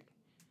I'm like,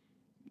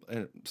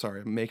 and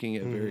sorry, I'm making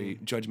a very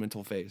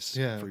judgmental face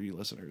Yeah. for you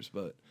listeners,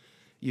 but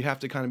you have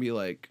to kind of be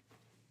like,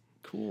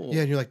 cool.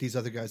 Yeah, and you're like, these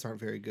other guys aren't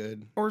very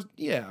good. Or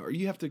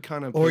you have to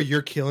kind of Or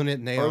you're killing it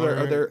and they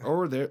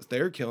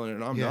they're killing it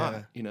and I'm Yeah.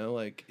 not, you know,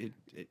 like it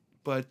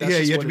but that's yeah,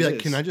 just you have what to be it like,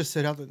 is. can I just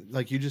sit out?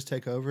 Like, you just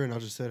take over and I'll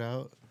just sit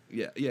out.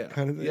 Yeah.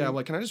 kind of thing? Yeah,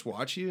 like, can I just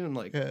watch you and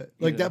like, Yeah, you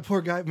like know? that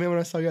poor guy. Man, when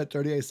I saw you at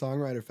 38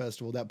 Songwriter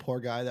Festival, that poor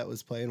guy that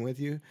was playing with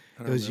you,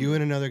 I it don't was you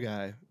remember. and another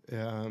guy.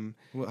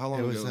 How long It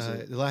ago was was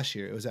it? last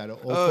year. It was at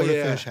Old Oh Florida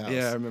yeah, Fish House.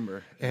 yeah, I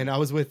remember. And I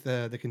was with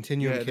the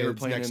Continuum Yeah, they were kids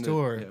playing next in the-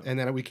 door, yeah. and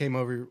then we came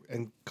over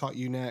and caught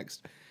you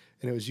next,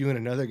 and it was you and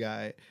another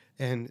guy.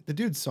 And the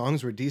dude's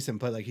songs were decent,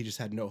 but like he just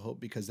had no hope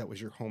because that was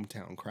your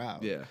hometown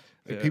crowd. Yeah,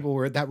 Like, yeah. people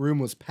were that room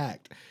was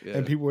packed, Yeah.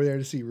 and people were there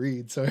to see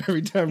Reed. So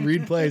every time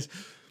Reed plays,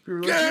 We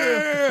were like,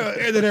 yeah,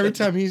 and then every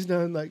time he's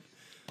done, like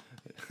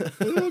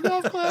little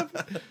golf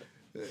clap.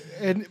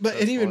 And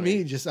even funny.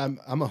 me, just I'm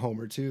a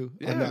homer too.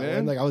 Yeah, on that man.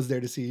 one. Like I was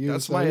there to see you.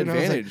 That's so, my you know,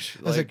 advantage.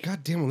 I was like, Like-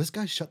 God damn, will this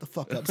guy shut the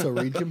fuck up so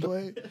Reed can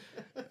play?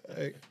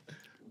 Like,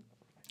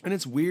 And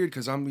it's weird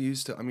because I'm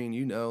used to. I mean,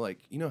 you know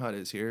how it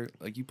is here.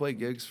 Like you play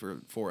gigs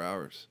for 4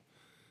 hours.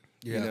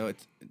 yeah. You know,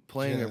 it's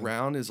playing Yeah.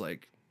 around is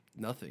like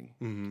nothing.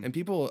 Mhm.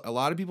 And a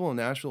lot of people in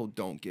Nashville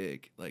don't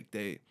gig. Like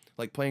they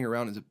like playing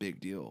around is a big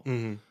deal.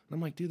 Mhm. And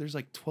I'm like, dude, there's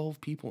like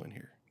 12 people in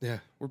here. Yeah.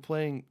 We're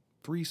playing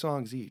 3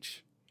 songs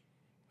each.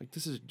 Like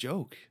this is a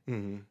joke.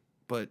 Mm-hmm.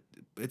 But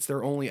it's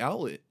their only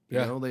outlet. You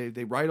Yeah. know,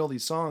 they write all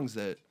these songs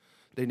that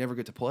they never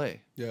get to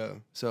play. Yeah.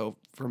 So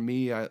for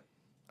me, I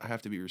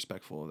have to be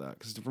respectful of that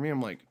because for me,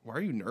 I'm like, why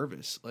are you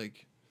nervous?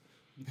 Like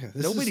Yeah,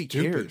 this is nobody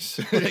stupid. cares.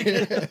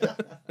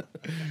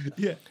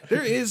 Yeah.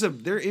 There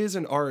is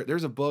an art.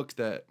 There's a book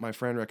that my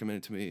friend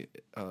recommended to me.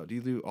 Do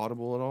you do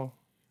Audible at all?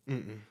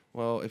 Mm-mm.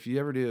 Well, if you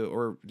ever do,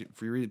 or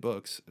if you read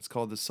books, it's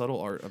called The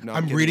Subtle Art of Not.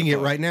 I'm Giving reading a it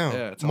Fuck. right now.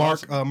 Yeah, it's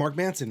Mark awesome. Mark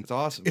Manson. It's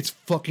awesome. It's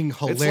fucking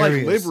hilarious. It's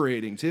like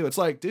liberating too. It's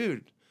like,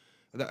 dude,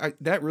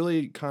 that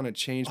really kind of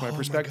changed my Oh my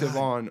perspective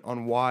God.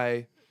 on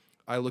why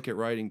I look at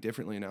writing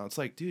differently now. It's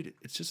like, dude,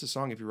 it's just a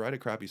song. If you write a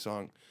crappy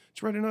song,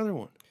 just write another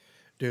one.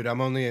 Dude,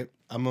 I'm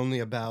only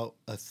about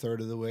a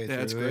third of the way Yeah, through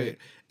that's it, great.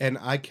 and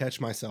I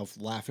catch myself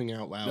laughing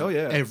out loud. Oh,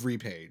 yeah. every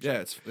page. Yeah,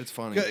 it's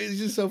funny. It's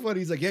just so funny.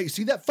 He's like, "Yeah, you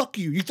see that? Fuck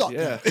you. You thought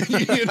Yeah. that."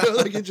 You know,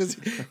 like it just.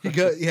 He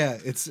go, yeah,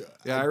 it's.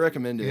 Yeah, I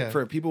recommend it yeah.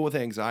 for people with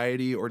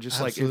anxiety or just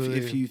like if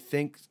Absolutely. you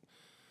think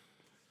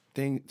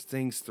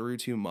things through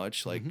too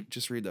much, like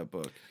just read that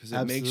book because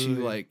it makes you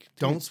Absolutely. like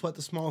Don't sweat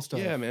the small stuff.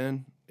 yeah,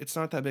 man, it's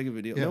not that big of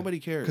a deal. Yeah. Nobody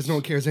cares because no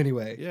one cares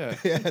anyway. Yeah.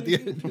 yeah. At the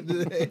end of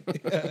the day,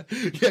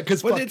 yeah,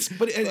 because But it's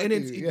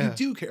yeah. you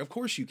do care. Of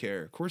course you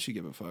care. Of course you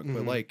give a fuck.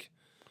 But Mhm. like,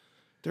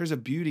 there's a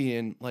beauty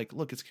in like,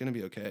 look, it's gonna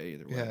be okay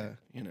either way. Yeah.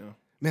 You know.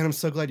 Man, I'm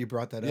so glad you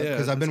brought that up Yeah,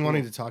 because I've been that's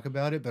wanting cool. to talk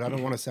about it, but I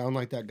don't want to sound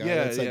like that guy.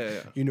 Yeah, that's like, yeah, yeah.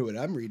 You know what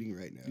I'm reading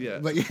right now. Yeah.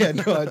 but yeah,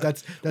 no,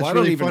 that's Well, I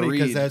really don't even funny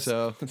because read, that's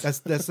so that's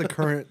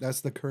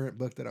the current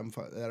book that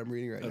I'm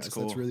reading right That's now.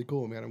 So that's cool. really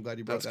cool, man. I'm glad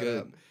you brought that's that good.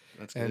 up.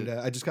 That's And good.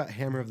 I just got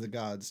Hammer of the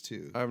Gods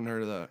too. I haven't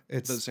heard of that.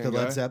 It's The same the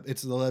Led guy? Zeppelin.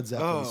 It's the Led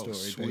Zeppelin Oh, story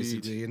sweet.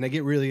 basically, and they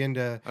get really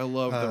into I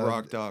love the uh,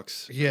 rock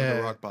docs. yeah.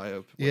 The rock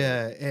bio.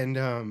 yeah, and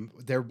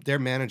their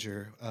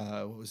manager,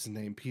 what was his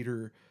name?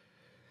 Peter.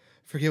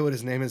 Forget what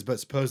his name is, but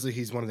supposedly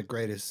he's one of the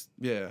greatest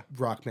Yeah.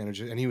 rock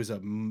managers, and he was a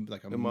motherfucker.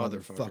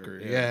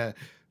 motherfucker, Yeah. yeah.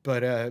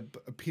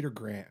 But Peter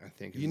Grant, I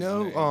think. Is You his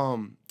know,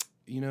 name.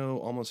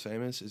 Almost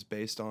Famous is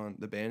based on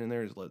the band in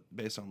there is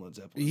based on Led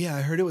Zeppelin. Yeah,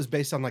 I heard it was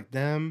based on like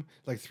them,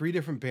 like 3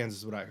 different bands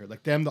is what I heard,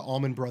 like them, the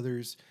Allman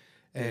Brothers,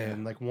 and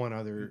Yeah. like one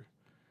other.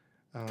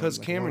 Because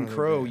like Cameron one other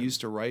Crowe band.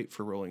 used to write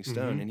for Rolling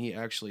Stone, Mhm. and he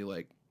actually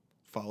like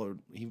followed.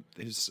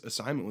 His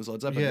assignment was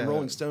Led Zeppelin, and Yeah.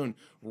 Rolling Stone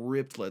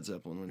ripped Led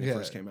Zeppelin when they Yeah.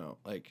 first came out.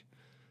 Like,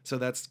 so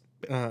that's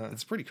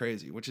it's pretty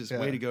crazy. Which is Yeah.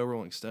 way to go,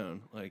 Rolling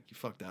Stone. Like you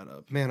fucked that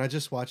up. Man, I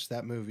just watched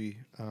that movie.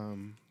 It's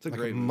a like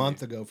great a movie.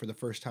 month ago for the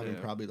first time in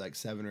Yeah. probably like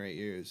 7 or 8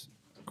 years.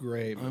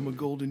 Great. I'm a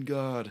golden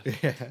god.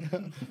 Yeah.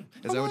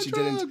 Is that what you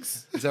did?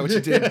 Is that what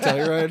you did in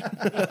Telluride?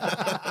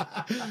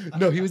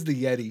 No, he was the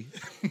Yeti.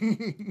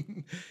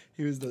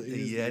 he was the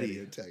Yeti.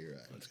 in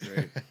Telluride. That's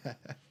great.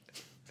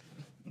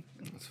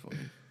 That's funny.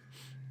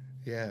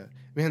 Yeah,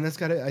 man, that's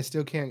got it. I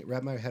still can't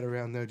wrap my head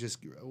around though. Just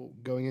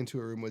going into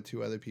a room with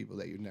 2 other people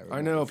that you've never. I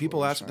met know before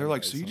people and ask. trying They're to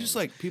like, write so you just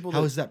songs. like people.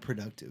 How that, is that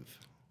productive?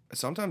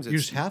 Sometimes it's You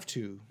just have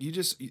to.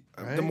 the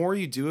Right? more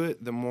you do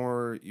it, the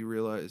more you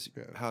realize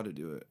Yeah. how to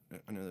do it.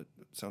 I know that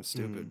sounds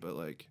stupid, but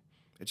like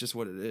it's just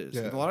what it is.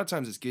 Yeah. Like, a lot of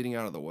times it's getting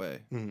out of the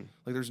way. Mhm.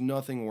 Like there's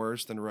nothing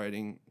worse than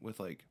writing with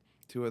like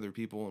 2 other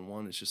people and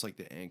one is just like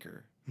the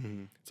anchor.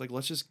 Mhm. It's like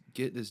let's just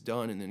get this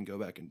done and then go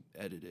back and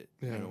edit it.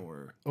 Yeah. You know,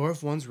 or Or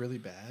if one's really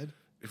bad.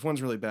 if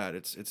one's really bad,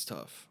 it's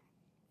tough.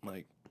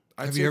 Like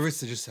I'd Have say you if- ever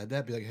just said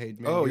that? Be like, hey,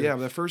 man. Oh you're- yeah,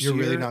 the first you're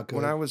year really not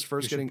when good. I was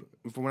first You should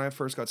getting when I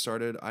first got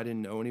started, I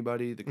didn't know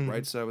anybody. The Mhm.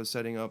 rights that I was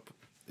setting up,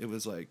 it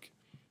was like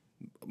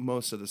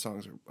most of the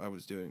songs I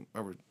was doing,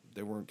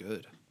 they weren't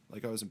good.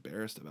 Like I was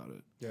embarrassed about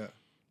it, Yeah.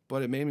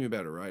 but it made me a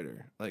better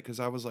writer. Like because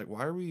I was like,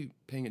 why are we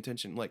paying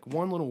attention? Like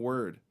one little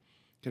word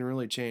can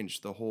really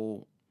change the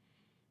whole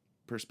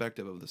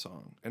perspective of the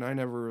song, and I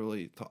never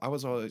really thought. I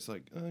was always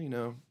like, oh, you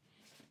know,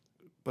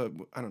 but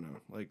I don't know.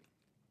 Like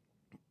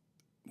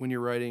when you're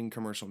writing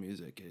commercial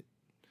music,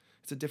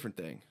 it's a different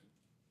thing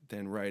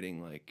than writing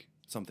like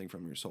something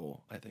from your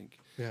soul, I think.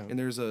 Yeah. And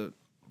there's a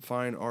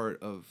fine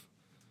art of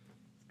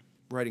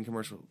writing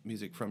commercial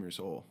music from your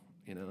soul.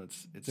 You know,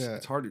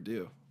 it's hard to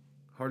do,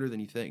 harder than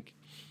you think.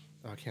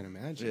 I can't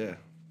imagine. Yeah.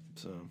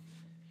 So,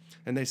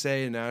 and they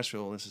say in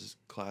Nashville, this is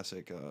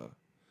classic.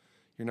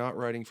 You're not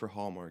writing for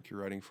Hallmark, you're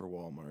writing for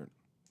Walmart.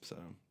 So,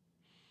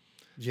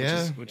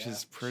 Yeah. which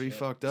is pretty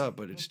fucked up,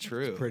 but it's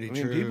true. It's pretty I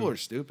mean, true. people are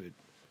stupid.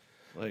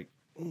 Like,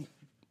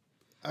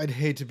 I'd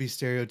hate to be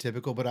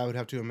stereotypical, but I would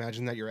have to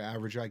imagine that your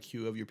average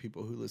IQ of your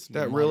people who listen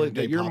that to really modern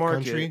day that your pop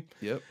market. country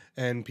Yep.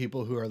 and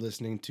people who are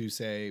listening to,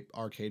 say,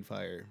 Arcade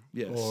Fire.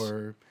 Yes.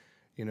 Or,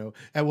 you know,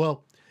 and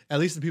well, at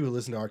least the people who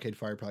listen to Arcade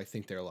Fire probably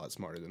think they're a lot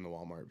smarter than the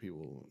Walmart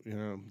people, you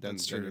know, than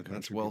That's than true. the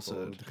That's country well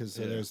people, said. because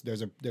Yeah.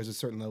 there's a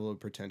certain level of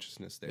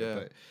pretentiousness there.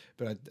 Yeah.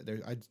 But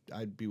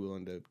I'd be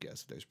willing to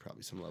guess there's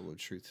probably some level of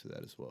truth to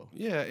that as well.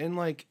 Yeah, and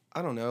like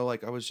I don't know,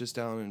 like I was just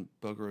down in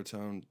Boca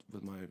Raton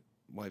with my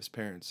wife's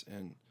parents,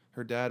 and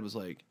her dad was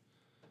like,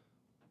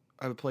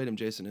 I played him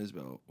Jason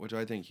Isbell, which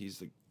I think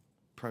he's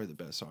probably the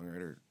best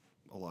songwriter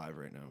alive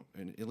right now,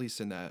 and at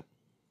least in that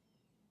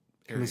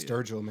Him area. and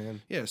Sturgill,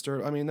 man. Yeah,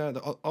 I mean,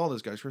 all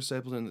those guys, Chris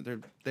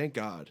Stapleton, thank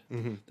God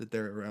that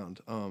they're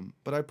around.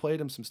 But I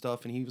played him some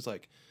stuff, and he was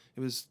like,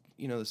 it was,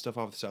 you know, the stuff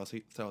off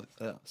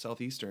the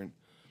Southeastern,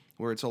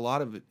 where it's a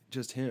lot of it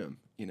just him,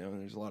 you know,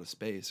 and there's a lot of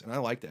space, and I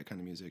like that kind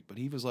of music. But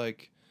he was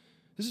like,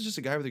 this is just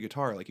a guy with a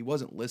guitar. Like, he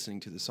wasn't listening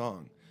to the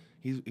song.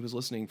 He was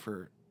listening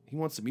he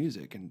wants the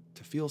music and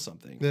to feel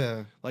something.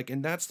 Yeah. Like,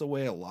 and that's the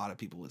way a lot of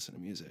people listen to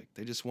music.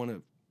 They just want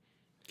to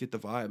get the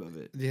vibe of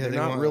it. Yeah, They're they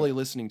not want- really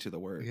listening to the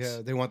words.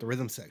 Yeah, they want the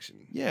rhythm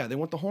section. Yeah, they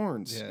want the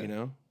horns, Yeah. you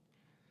know?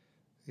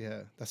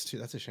 Yeah, that's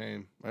a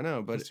shame. I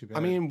know, but That's too I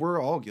bad. mean,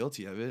 we're all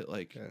guilty of it.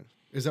 Like, Yeah.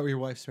 Is that where your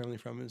wife's family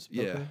from? Is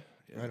yeah, Boca?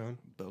 yeah. Right on.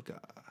 Boca.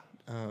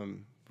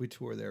 We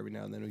tour there every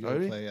now and then. We Oh, go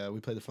do you? play. We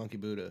play the Funky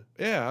Buddha.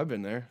 Yeah, I've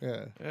been there.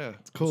 Yeah, Yeah,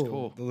 it's cool.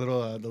 cool. The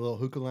little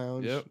hookah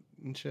lounge. Yep.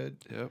 And shit.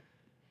 Yep.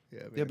 Yeah.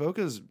 Yeah, Man.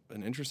 Boca's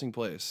an interesting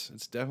place.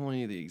 It's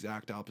definitely the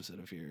exact opposite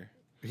of here.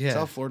 Yeah.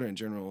 South Florida in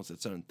general is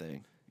its own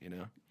thing, you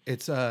know?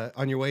 It's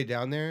on your way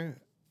down there.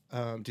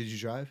 Did you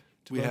drive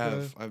to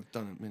Boca? I've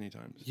done it many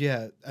times.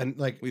 Yeah, and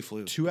like We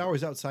flew. 2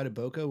 hours outside of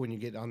Boca, when you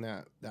get on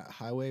that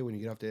highway, when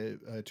you get off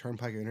the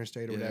Turnpike or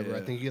Interstate or Yeah, whatever, I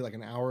yeah. think you get like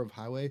an hour of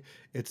highway.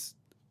 It's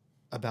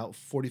about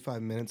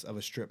 45 minutes of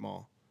a strip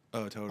mall.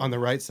 Oh, totally. On the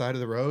right side of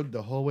the road,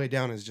 the whole way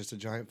down is just a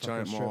giant fucking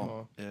giant strip mall.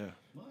 mall. Yeah.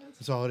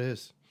 That's all it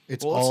is.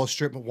 It's Well, all it's-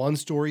 strip, one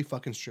story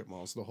fucking strip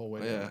malls the whole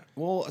way Yeah. down.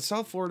 Well,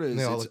 South Florida is And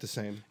they all its- look the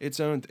same. its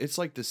own. It's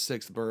like the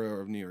sixth borough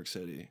of New York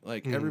City.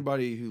 Like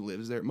everybody who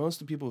lives there,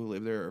 most of the people who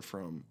live there are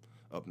from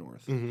up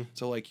north.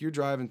 So like you're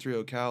driving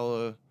through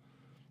Ocala,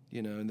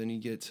 you know, and then you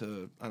get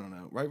to, I don't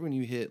know, right when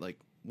you hit like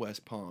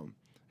West Palm,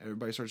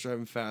 everybody starts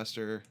driving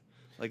faster.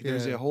 Like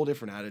there's Yeah. a whole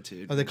different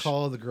attitude. Oh, they which-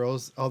 call all the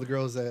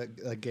girls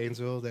at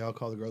Gainesville. They all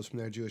call the girls from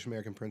there Jewish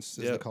American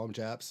princesses. They Yep. call them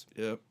Japs.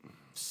 Yep,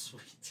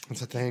 Sweet.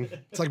 It's a thing.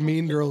 It's like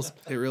Mean Girls.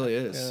 it really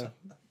is. Yeah.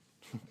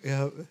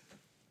 Yeah.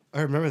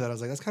 I remember that. I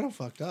was like, that's kind of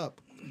fucked up.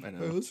 I It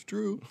know. was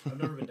true. I've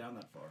never been down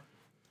that far.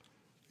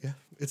 Yeah.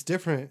 It's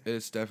different.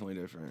 It's definitely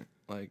different.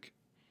 Like,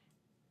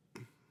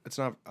 it's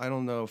not. I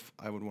don't know if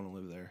I would want to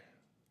live there.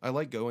 I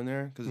like going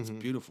there because it's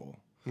beautiful,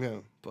 Yeah.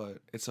 but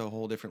it's a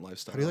whole different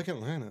lifestyle. How do you like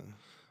Atlanta?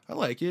 I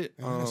like it.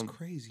 Atlanta's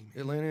crazy,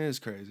 man. Atlanta is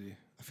crazy.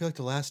 I feel like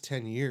the last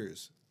 10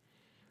 years.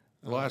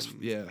 The last,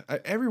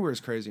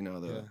 everywhere's crazy now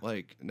though. Yeah.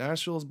 Like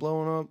Nashville's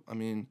blowing up. I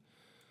mean,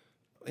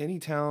 any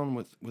town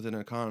with an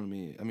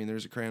economy. I mean,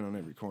 there's a crayon on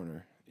every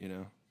corner. You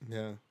know.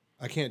 Yeah.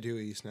 I can't do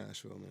East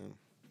Nashville,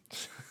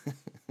 man.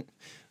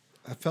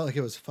 I felt like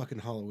it was fucking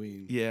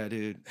Halloween. Yeah,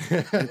 dude.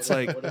 It's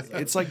like what is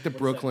that? it's like the What does that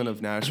Brooklyn of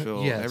mean?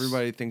 Nashville. Yes.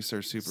 Everybody thinks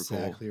they're super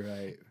Exactly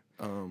right.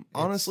 cool.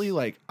 Honestly,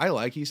 like I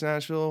like East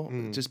Nashville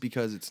just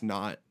because it's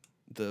not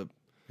the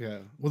Yeah.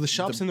 Well, the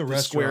shops and the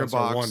square restaurants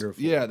box. are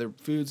wonderful. Yeah, their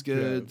food's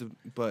good,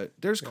 Yeah. but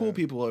there's cool Yeah.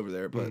 people over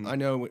there. But I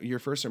know your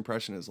first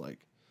impression is like,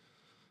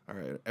 all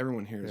right,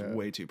 everyone here is Yeah.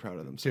 way too proud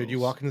of themselves. Dude, you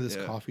walk into this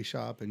Yeah. coffee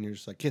shop and you're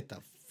just like, get the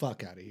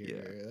fuck out of here.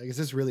 Yeah. Like, is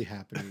this really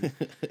happening?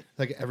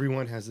 Like,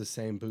 everyone has the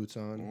same boots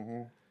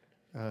on,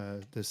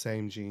 the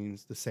same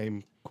jeans, the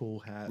same cool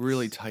hats.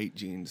 Really tight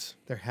jeans,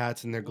 Their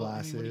hats and their Well, I mean,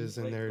 what do you- glasses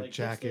and like- their like hipsters?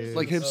 jackets.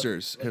 like So,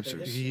 hipsters, like the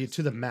hipsters. Yeah,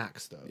 to the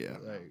max, though. Yeah.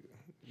 Like,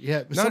 yeah,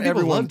 but Not some people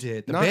everyone loved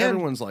it. The not band,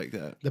 everyone's like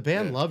that. The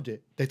band Yeah. loved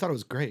it. They thought it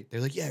was great.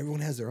 They're like, yeah,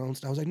 everyone has their own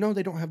style. I was like, no,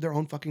 they don't have their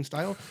own fucking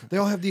style. They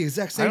all have the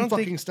exact I same don't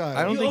think- fucking style.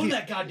 I don't You think own you-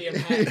 that goddamn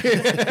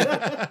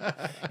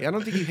hat. Yeah, I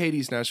don't think you hate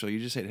East Nashville. You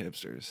just hate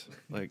hipsters,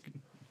 like,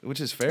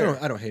 which is I fair.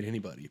 don't hate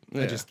anybody. I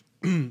Yeah. just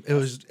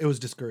it was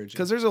discouraging.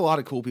 Because there's a lot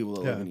of cool people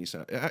that live Yeah. in East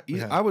Nashville.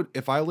 Yeah. I would,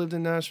 if I lived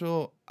in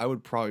Nashville, I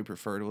would probably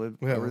prefer to live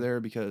Yeah. over there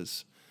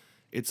because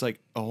it's like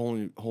a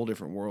whole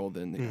different world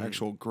than the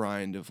actual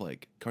grind of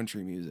like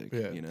country music.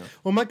 Yeah. You know.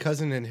 Well, my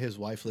cousin and his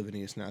wife live in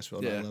East Nashville,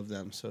 and I Yeah. love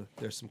them. So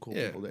there's some cool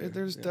Yeah. people there.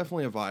 There's Yeah.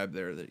 definitely a vibe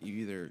there that you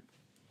either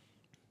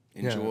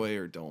enjoy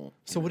or don't.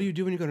 So what do you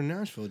do when you go to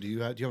Nashville? Do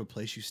you have a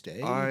place you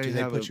stay? I Do they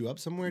have put a- you up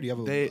somewhere? Do you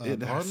have They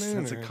an apartment?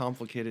 that's a or-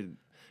 complicated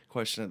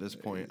question at this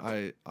point.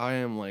 I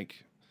am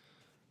like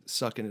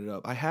sucking it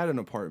up. I had an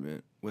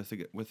apartment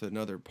with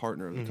another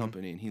partner of the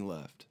company, and he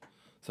left.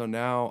 So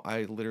now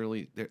I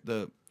literally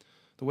the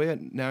way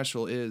at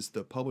Nashville is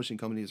the publishing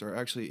companies are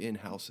actually in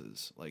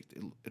houses. Like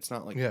it's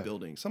not like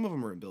buildings. Some of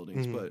them are in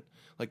buildings, but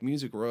like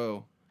Music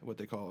Row, what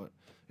they call it.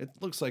 It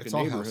looks like It's a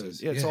all neighborhood.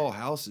 houses. Yeah, it's Yeah. all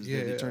houses Yeah,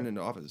 that they yeah. turned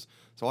into offices.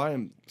 So I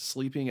am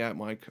sleeping at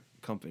my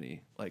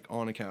company, like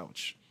on a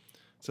couch.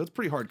 So it's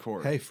pretty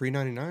hardcore. Hey, free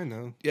 99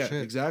 though. Yeah,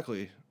 Shit.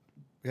 exactly.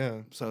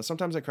 Yeah. So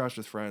sometimes I crash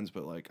with friends,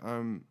 but like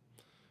I'm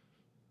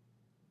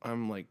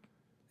like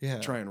Yeah.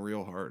 trying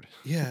real hard.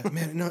 Yeah,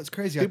 man. No, it's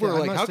crazy. People I are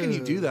like, must "How can you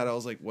have- do that?" I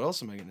was like, "What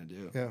else am I gonna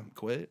do? Yeah.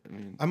 Quit?" I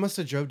mean, I must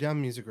have drove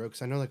down Music Row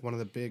because I know like one of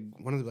the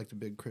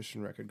big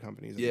Christian record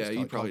companies. I think yeah, it's you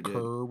called probably did.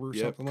 Curb or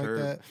Yep, something Curb,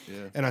 like that.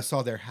 Yeah. And I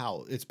saw their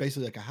house. It's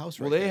basically like a house.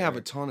 Well, right they have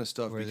there. a ton of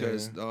stuff Where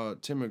because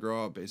Tim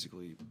McGraw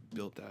basically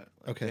built that.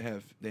 Like, Okay.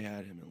 They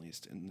had him at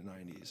least in the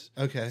 '90s.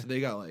 Okay. So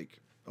they got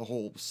like a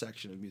whole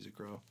section of Music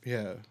Row.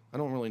 Yeah. I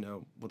don't really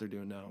know what they're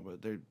doing now,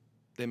 but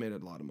they made a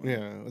lot of money.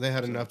 Yeah. They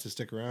had So- enough to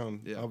stick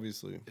around. Yeah.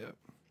 Obviously.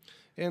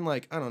 And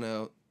like I don't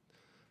know,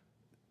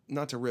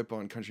 not to rip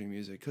on country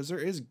music because there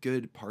is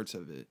good parts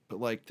of it, but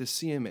like the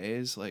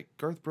CMAs, like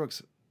Garth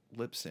Brooks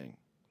lip sync,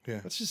 Yeah.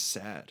 that's just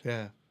sad.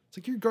 Yeah. It's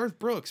like you're Garth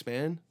Brooks,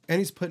 man. And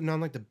he's putting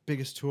on like the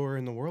biggest tour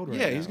in the world right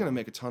now. Yeah, he's gonna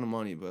make a ton of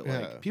money, but Yeah.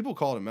 like people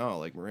called him out,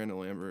 like Miranda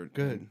Lambert,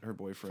 Good. and her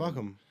boyfriend. Fuck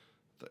him.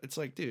 It's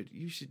like, dude,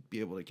 you should be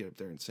able to get up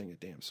there and sing a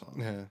damn song.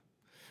 Yeah.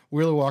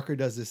 Wheeler Walker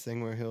does this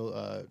thing where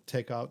he'll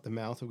take out the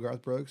mouth of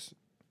Garth Brooks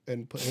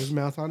and put his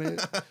mouth on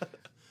it.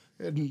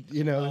 And,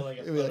 you know, Oh, like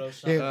a it'd be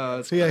Photoshop? yeah, Oh,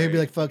 that's so yeah, he'd be great.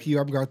 like, fuck you,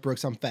 I'm Garth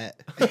Brooks, I'm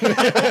fat.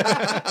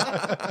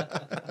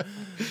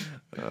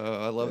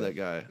 I love that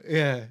guy.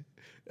 Yeah.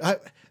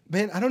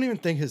 Man, I don't even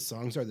think his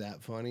songs are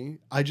that funny.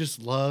 I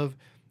just love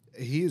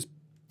he is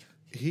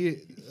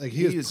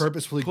is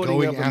purposefully putting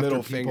going up a after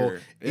middle people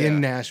finger. Yeah.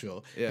 in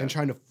Nashville Yeah. and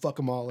trying to fuck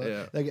them all up.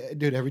 Yeah. Like,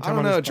 dude, every I time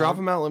don't on know. his Drop pod-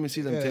 them out. Let me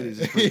see them Yeah. titties.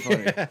 It's pretty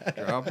funny.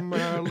 Yeah. Drop them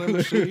out. Let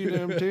me see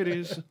them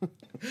titties.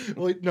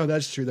 Well, no,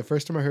 that's true. The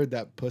first time I heard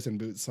that Puss in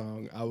Boots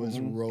song, I was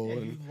Yeah,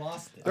 rolling. you've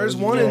lost it. There's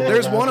was one. rolling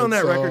There's one on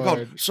that laughing so record called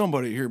hard.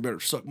 "Somebody Here Better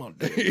Suck My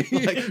Dick."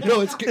 Like,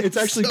 No, it's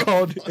actually so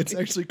called funny. it's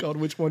actually called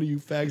Which One of You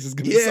Fags Is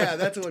Gonna Yeah, Suck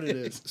that's what it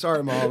is.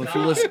 Sorry, Mom. If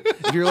you're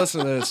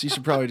listening to this, you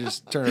should probably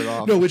just turn it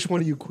off. No, Which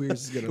One of You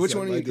Queers Is Gonna Which Suck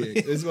one of My you-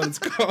 Dick is what it's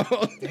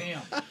called.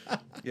 Damn.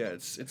 Yeah,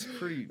 it's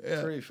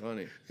pretty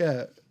funny.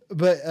 Yeah,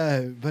 but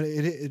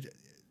it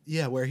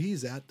yeah, where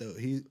he's at though,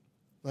 he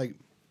like,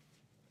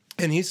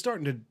 and he's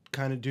starting to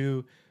kind of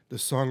do the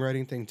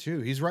songwriting thing too.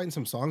 He's writing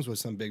some songs with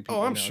some big people.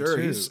 Oh, I'm now, sure.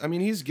 too.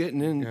 He's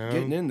getting in, Yeah.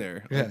 getting in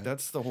there. Like, Yeah.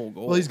 that's the whole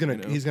goal. Well, he's gonna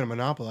you know? he's gonna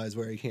monopolize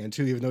where he can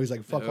too. Even though he's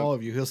like fuck Yeah. all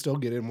of you, he'll still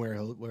get in where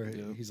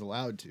Yeah. he's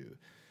allowed to.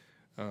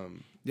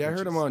 Yeah, I which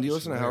heard him is- on. Do you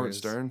which is listen to Howard hilarious.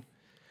 Stern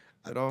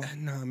at all?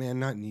 No, man,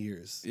 not in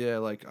years. Yeah,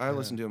 like I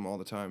listen to him all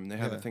the time. And they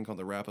have Yeah. a thing called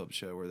the Wrap Up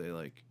Show where they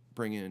like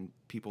bring in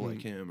people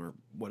like him or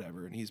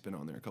whatever, and he's been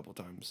on there a couple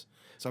times.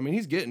 So I mean,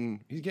 he's getting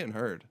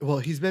heard. Well,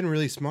 he's been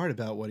really smart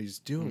about what he's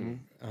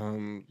doing.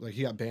 Mm-hmm. Like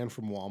he got banned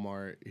from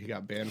Walmart. He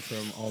got banned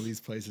from all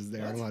these places.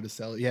 They aren't allowed to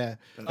sell it. Yeah,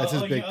 that's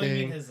his big You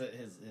thing. mean his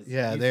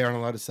Yeah, they aren't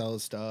allowed to sell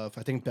his stuff.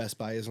 I think Best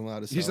Buy isn't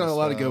allowed to sell. He's not his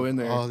allowed to stuff, go in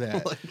there. All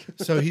that. Like-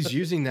 So he's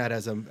using that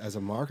as a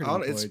marketing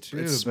ploy It's too.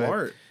 it's but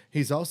smart.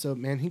 He's also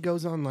man. He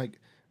goes on like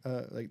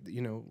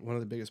you know, one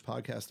of the biggest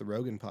podcasts, the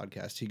Rogan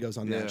podcast. He goes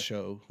on Yeah. that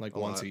show like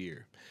once lot. a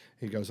year.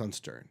 He goes on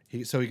Stern.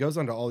 He goes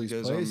on to all these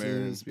goes on Maron,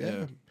 places. Yeah.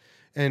 yeah.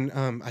 And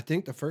I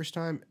think the first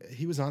time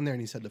he was on there,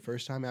 and he said the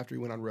first time after he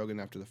went on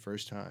Rogan, after the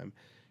first time,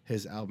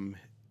 his album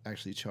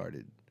actually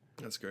charted.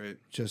 That's great.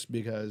 Just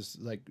because,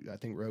 like, I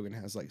think Rogan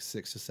has like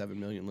 6 to 7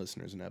 million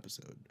listeners an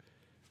episode.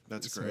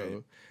 That's So-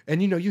 great.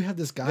 And you know, you have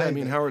this guy. Yeah, I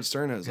mean, that- Howard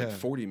Stern has like yeah.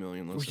 40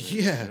 million listeners.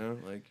 yeah. You know?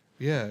 Like,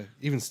 yeah,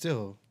 even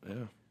still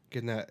yeah,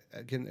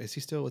 getting. Is he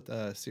still with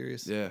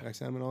Sirius? Yeah.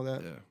 XM and all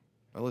that. yeah.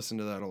 I listen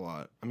to that a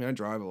lot. I mean, I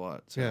drive a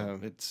lot. So Yeah.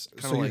 it's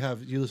kind So of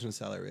like you listen to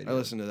Satellite Radio. I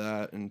listen to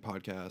that and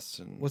podcasts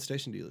and What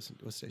station do you listen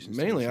to? What station?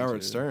 mainly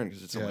Howard Stern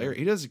because it's Yeah. hilarious.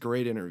 He does a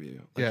great interview.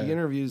 Like, Yeah. he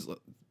interviews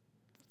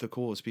the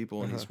coolest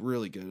people and he's Uh-huh.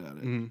 really good at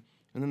it. Mhm.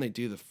 And then they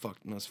do the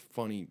most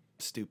funny,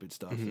 stupid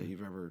stuff that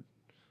you've ever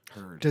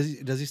heard.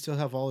 Does he still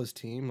have all his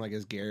team, like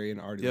as Gary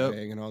and Artie Yep.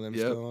 Lang and all them?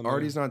 Yep. Still on there?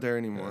 Artie's not there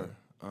anymore.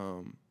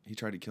 He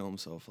tried to kill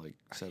himself like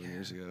 7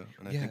 years ago,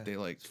 and I think they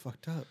like It's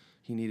fucked up.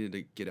 he needed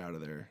to get out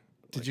of there.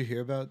 Did you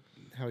hear about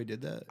how he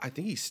did that? I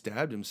think he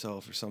stabbed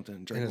himself or something.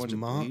 And Drank a bunch his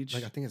mom, of bleach.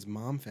 like I think his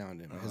mom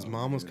found him. His Oh,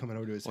 mom was man. coming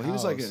over to his Well,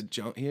 house. he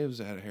was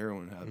like had a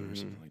heroin habit or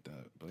something like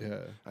that. But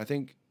Yeah. I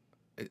think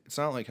it's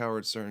not like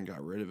Howard Stern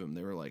got rid of him.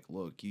 They were like,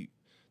 "Look,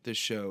 this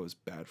show is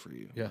bad for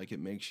you. Yeah. Like it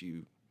makes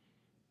you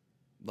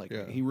like."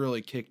 Yeah. He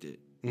really kicked it.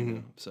 You Mhm.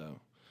 know?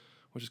 So,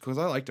 which is because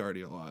I liked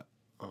Artie a lot.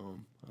 I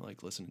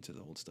like listening to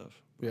the old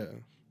stuff. Yeah.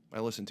 I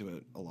listen to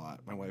it a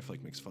lot. My wife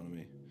like makes fun of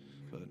me,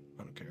 but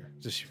I don't care.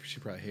 She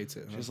probably hates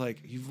it. Huh? She's like,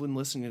 you've been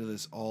listening to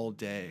this all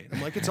day.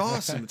 I'm like, it's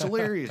awesome. It's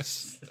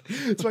hilarious.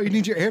 That's why you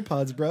need your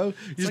AirPods, bro. You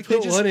It's just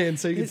like put one in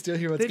so you can still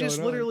hear what's They going just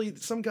on. literally,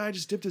 some guy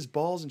just dipped his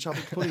balls in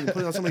chocolate pudding and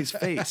put it on somebody's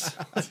face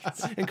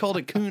and called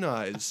it coon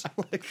eyes.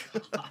 Like,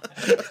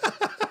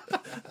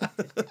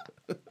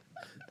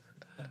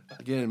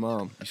 again,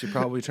 Mom, you should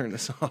probably turn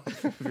this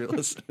off if you're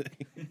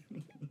listening.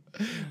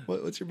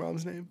 What's your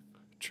mom's name?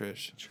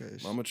 Trish.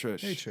 Trish. Mama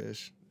Trish. Hey,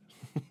 Trish.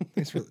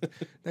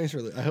 Thanks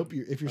for. I hope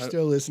if you're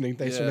still listening,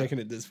 thanks for yeah. making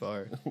it this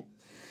far.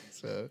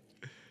 So,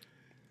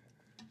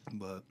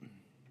 But,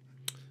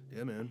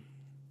 yeah, man.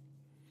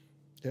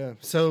 yeah.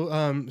 So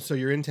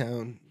you're in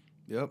town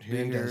Yep. here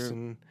Be in here,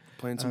 Destin.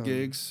 playing some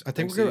gigs. I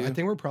think Thanks to you. I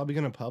think we're probably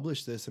gonna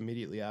publish this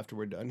immediately after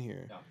we're done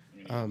here.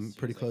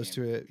 Pretty close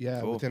to it.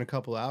 Yeah, Cool. within a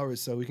couple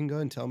hours. So we can go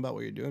and tell them about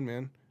what you're doing,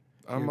 man.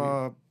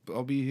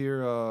 I'll be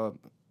here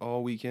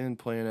all weekend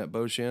playing at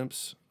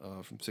Beauchamp's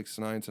from 6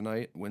 to 9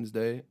 tonight,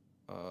 Wednesday,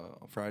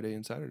 Friday,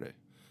 and Saturday.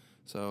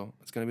 So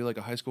it's gonna be like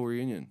a high school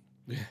reunion.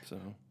 Yeah. So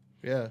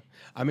Yeah,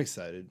 I'm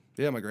excited.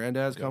 yeah, my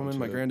granddad's Going coming. to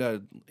My it.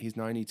 granddad, he's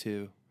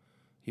 92.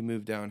 He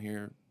moved down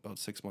here about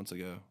 6 months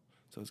ago.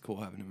 So it's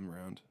cool having him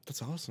around.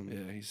 That's awesome.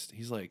 Yeah,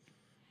 he's like,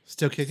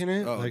 Still kicking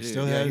it. oh, Like dude,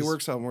 still yeah, has. he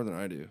works out more than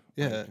I do.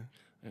 Yeah. Like,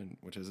 and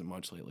which isn't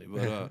much lately,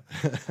 but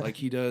like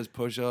he does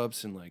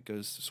push-ups and like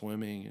goes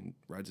swimming and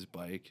rides his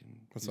bike and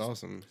That's he's-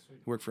 awesome. He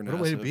worked for NASA. What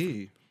a way to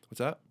be. What's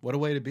that? What a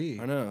way to be.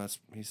 I know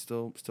he's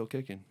still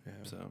kicking. Yeah.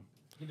 So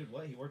He did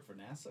what? He worked for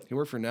NASA? he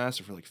worked for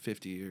NASA for like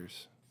 50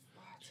 years.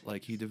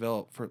 Like he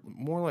developed for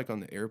more like on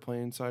the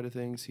airplane side of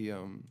things. He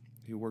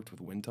worked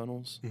with wind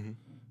tunnels Mhm.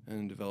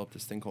 and developed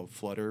this thing called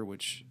flutter,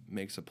 which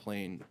makes a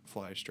plane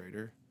fly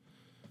straighter.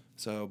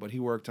 So, but he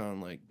worked on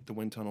like the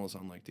wind tunnels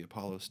on like the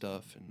Apollo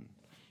stuff, and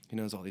he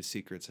knows all these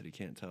secrets that he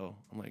can't tell.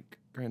 I'm like,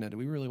 Granddad, did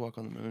we really walk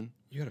on the moon?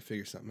 You got to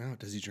figure something out.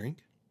 Does he drink?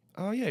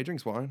 Oh yeah, he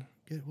drinks wine.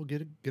 We'll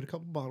get a couple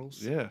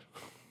bottles. Yeah.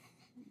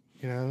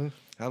 You know.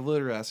 I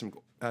literally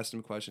asked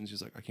him questions.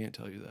 He's like, I can't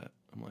tell you that.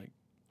 I'm like,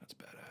 that's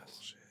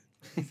badass.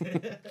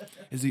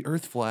 Is the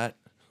Earth flat?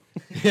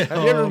 Yeah.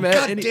 Have you ever met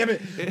God any- damn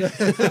it!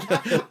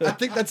 I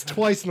think that's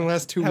twice in the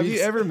last 2 Have weeks.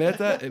 you ever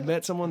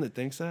met someone that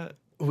thinks that?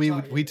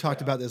 We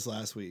talked about this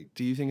last week.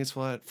 Do you think it's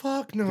flat?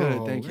 Fuck no!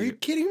 Good, thank Are you. you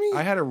kidding me?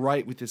 I had a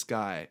write with this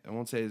guy. I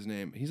won't say his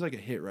name. He's like a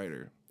hit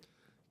writer.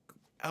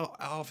 Out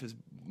off his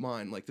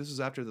mind. Like this was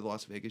after the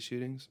Las Vegas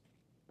shootings.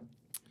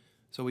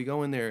 So we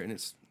go in there and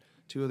it's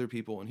two other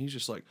people and he's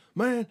just like,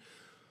 man,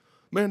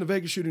 the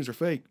Vegas shootings are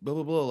fake. Blah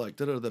blah blah. Like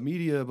the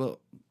media. But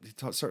he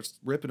starts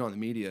ripping on the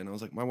media and I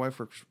was like, my wife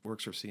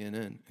works for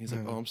CNN. He's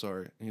like, oh, I'm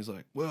sorry. And he's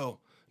like, well,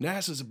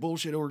 NASA's a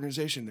bullshit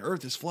organization. The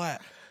Earth is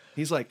flat.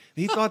 He's like,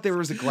 he thought there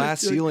was a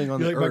glass ceiling on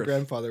You're the like Earth. my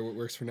grandfather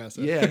works for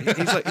NASA. Yeah,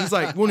 he's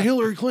like when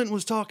Hillary Clinton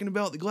was talking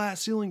about the glass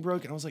ceiling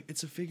broken, I was like,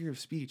 it's a figure of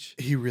speech.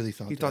 He really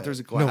thought He that. thought there was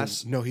a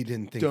glass No, he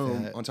didn't think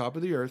Dome that. on top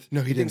of the Earth. No,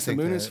 he didn't thinks think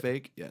the moon is that.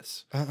 fake.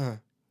 Yes. Uh-uh.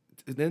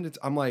 And then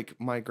I'm like,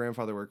 my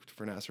grandfather worked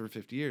for NASA for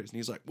 50 years, and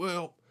he's like,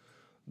 well,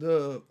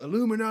 the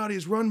Illuminati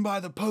is run by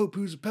the Pope,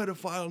 who's a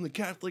pedophile in the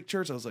Catholic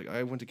Church. I was like,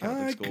 I went to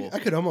Catholic school. I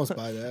could almost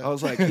buy that. I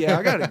was like, yeah,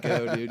 I gotta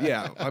go, dude.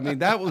 Yeah, I mean,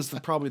 that was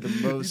probably the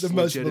most The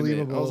most legitimate.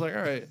 believable. I was like,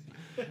 all right.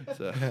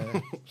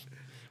 So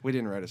we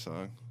didn't write a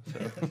song.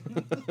 So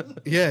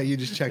Yeah, you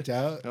just checked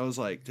out. I was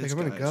like, Like, this I'm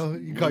gonna guy's go.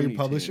 You call your Looney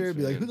publisher Tunes, and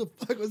be like, man. who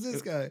the fuck was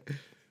this guy?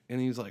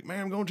 And he was like, man,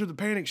 I'm going to the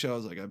Panic Show. I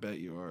was like, I bet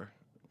you are.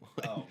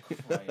 Oh,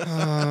 Christ.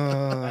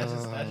 Uh,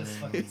 that just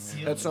fucking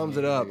sealed That it. sums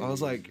it up. I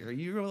was like, are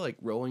you like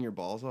rolling your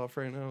balls off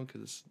right now?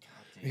 Because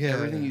yeah.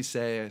 everything you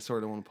say, I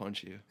sort of want to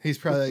punch you. He's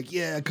probably like,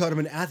 yeah, I caught him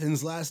in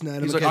Athens last night.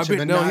 I'm He's gonna like, catch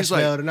him in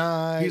Nashville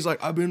tonight. he's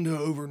like, I've been to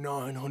over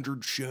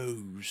 900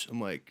 shows. I'm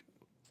like,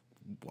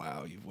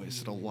 wow, you've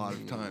wasted a lot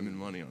of time and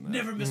money on that.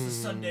 Never missed a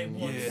Sunday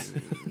once.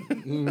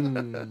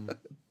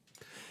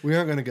 We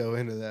aren't gonna go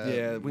into that.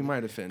 Yeah, we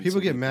might offend. People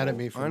some get mad at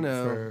me I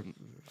know. for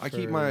I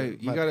keep for my.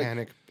 You gotta.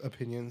 panic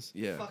opinions,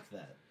 Yeah. Fuck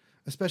that.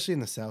 especially in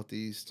the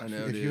southeast. I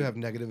know, if you dude. have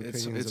negative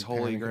It's- opinions, it's of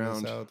holy panic ground.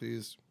 in the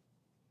southeast.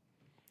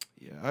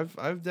 Yeah,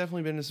 I've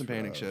definitely been to some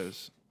panic rough.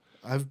 shows.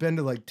 I've been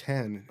to like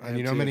 10, I and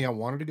you have know how many too. I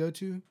wanted to go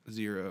to?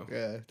 0.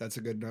 Yeah, that's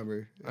a good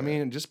number. I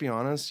mean, just be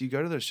honest. You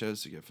go to those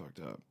shows to get fucked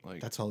up.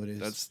 Like that's all it is.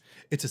 That's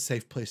It's a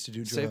safe place to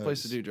do a drugs. safe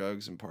place to do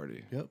drugs and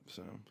party. Yep.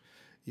 So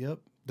Yep,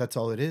 that's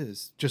all it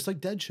is. Just like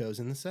Dead shows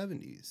in the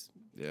 70s,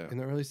 yeah. in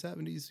the early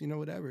 70s, you know,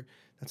 whatever.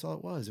 That's all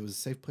it was. It was a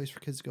safe place for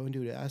kids to go and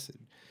do acid.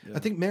 Yeah. I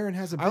think Marin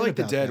has a bit I like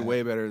the about Dead that.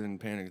 way better than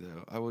Panic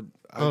though. I would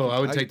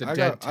take the I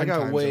Dead got, 10 I got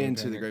times way over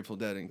into the Panic. Grateful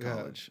Dead in Yeah.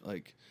 college.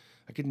 Like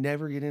I could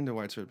never get into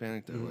Widespread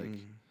Panic though. Like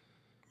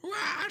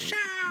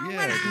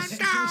yeah,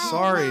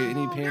 sorry,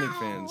 any Panic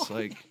fans.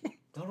 Like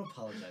Don't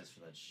apologize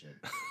for that shit.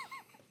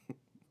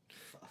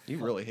 you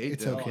really hate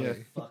It's them. okay. Yeah.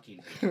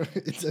 Fucking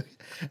It's a,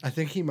 I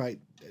think he might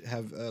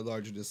have a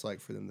larger dislike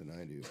for them than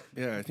I do.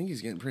 Yeah, I think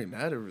he's getting pretty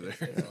mad over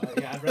there.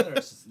 yeah, I'd rather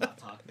us just not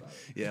talk about it.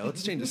 Yeah,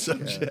 let's change the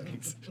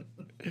subject.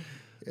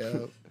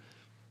 Yeah.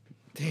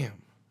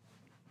 Damn.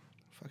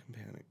 Fucking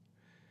Panic.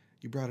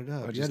 You brought it up. I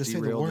You had to just say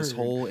the derailed word. this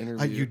whole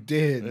interview. You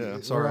did. Yeah,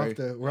 We're sorry. off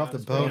the, we're off the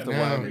Just boat bring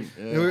now. up the wagon.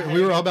 We, Yeah. were,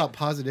 we were all about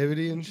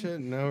positivity and shit.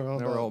 And now we're all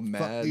Now about we're all fuck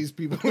mad. these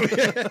people.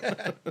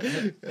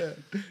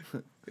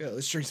 Yeah,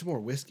 let's drink some more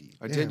whiskey.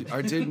 I Damn.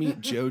 did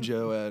meet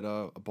JoJo at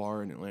a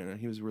bar in Atlanta.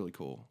 He was really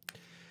cool.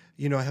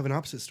 You know, I have an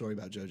opposite story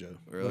about JoJo.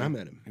 Really? When I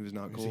met him, He was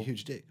not he cool. was a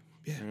huge dick.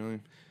 Yeah, Really?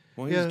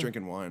 Well, he Yeah. was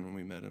drinking wine when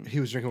we met him. he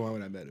was drinking wine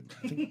when I met him.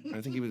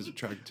 I think he was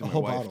attracted to A my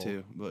whole wife bottle.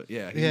 too. But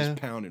yeah, he Yeah. was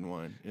pounding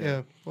wine.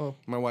 Yeah. Well.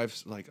 My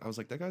wife's like, I was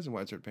like, that guy's in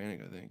Widespread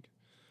Panic, I think.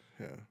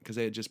 Yeah. Because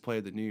they had just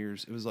played the New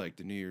Year's. It was like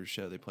the New Year's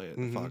show they play at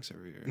the Fox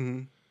every year.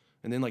 Mhm.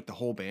 And then like the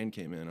whole band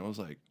came in. I was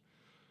like,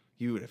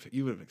 you would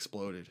have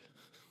exploded.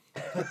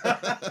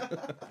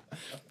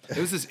 It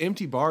was this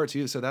empty bar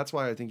too, so that's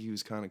why I think he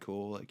was kind of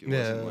cool. Like it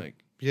wasn't like.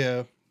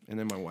 Yeah. And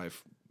then my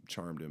wife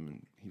charmed him,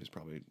 and he was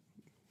probably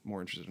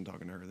more interested in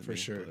talking to her than For me.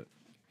 sure. But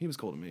he was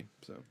cool to me.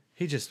 So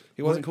He just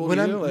He wasn't cool when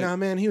to I'm, you? Like- Nah,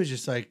 man. He was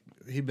just like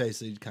he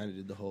basically kind of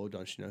did the whole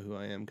 "don't you know who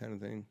I am" kind of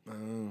thing.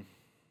 And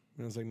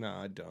I was like,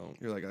 nah, I don't.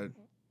 you're like, I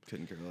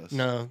couldn't care less.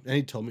 No, and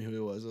he told me who he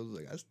was. I was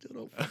like, I still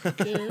don't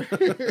fucking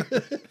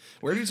care.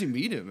 Where did you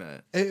meet him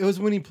at? It was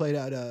when he played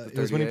at it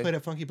was when he 38? played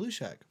at Funky Blue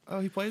Shack. Oh,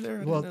 he played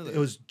there. I Well, didn't know that. it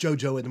was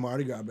JoJo and the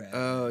Mardi Gras band.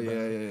 Oh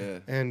yeah.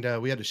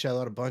 And we had to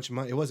shell out a bunch of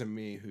money. It wasn't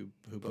me who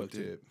booked Booked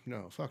it. it.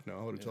 No, fuck no.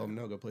 I would have told him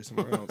no, go play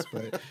somewhere else.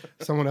 But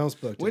someone else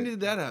booked When it. did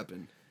that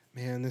happen?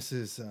 Man, this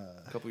is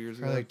A couple years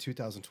ago. probably like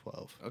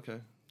 2012, Okay.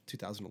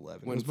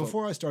 2011. When it was Fun-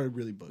 before I started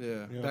really booking.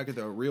 Yeah. you know? Back at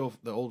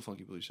the old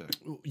Funky Blue Shack.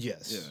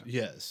 Yes.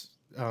 Yeah. Yes.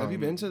 Have you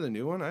been to the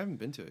new one? I haven't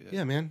been to it yet.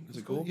 Yeah, man. Is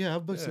it cool? Yeah,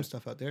 I've booked Yeah. some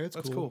stuff out there. It's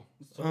That's cool.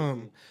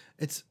 cool.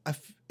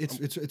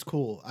 It's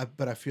cool.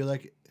 But I feel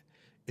like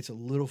it's a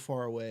little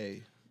far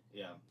away.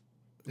 Yeah.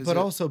 Is But it-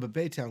 also,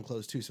 Bay Town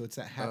closed too, so it's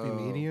that happy Oh,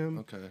 medium.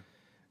 Okay.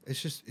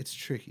 It's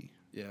tricky.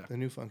 Yeah. The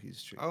new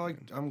Funky's tricky.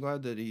 I'm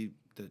glad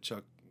that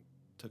Chuck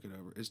took it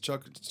over. Is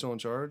Chuck still in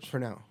charge? for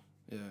now.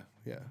 Yeah.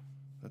 Yeah.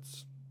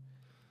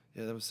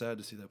 That was sad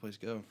to see that place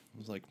go. It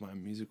was like my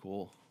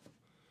musical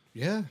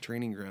Yeah.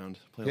 training ground.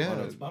 Played Yeah. a lot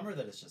It's a of. bummer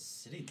that it's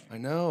just sitting there. I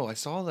know. I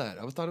saw that.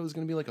 I thought it was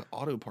gonna be like an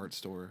auto parts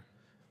store.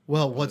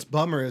 Well, what's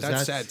bummer is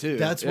That's sad, too.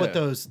 That's Yeah.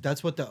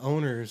 that's what the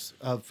owners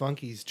of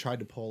Funky's tried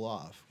to pull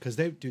off because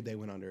they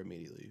went under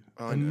immediately.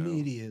 I know.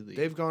 Immediately.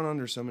 They've gone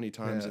under so many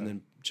times, and Yeah.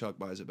 then Chuck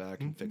buys it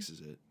back and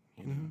fixes it.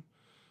 You know.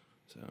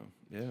 So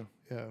yeah.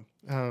 Yeah.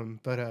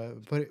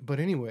 But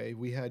anyway,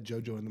 we had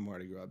JoJo and the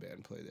Mardi Gras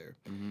band play there,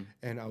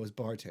 and I was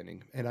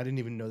bartending, and I didn't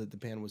even know that the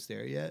band was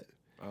there yet.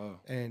 Oh.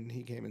 And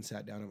he came and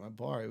sat down at my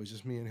bar. It was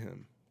just me and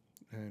him,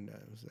 and I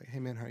was like, "Hey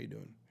man, how you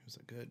doing?" He was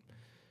like, "Good."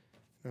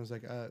 And I was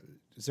like,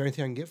 "Is there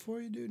anything I can get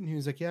for you, dude?" And he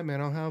was like, "Yeah, man,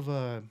 I'll have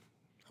a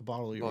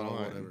bottle of your Bottle,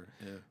 wine." whatever.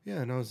 Yeah.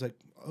 Yeah, and I was like,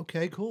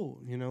 "Okay, cool.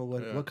 You know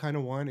what? Yeah. What kind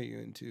of wine are you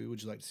into?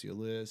 Would you like to see a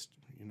list?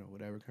 You know,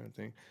 whatever kind of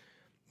thing."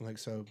 Like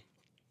so.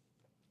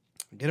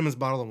 Get him his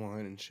bottle of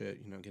wine and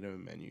shit, you know. Get him a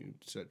menu.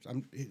 So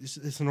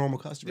it's a normal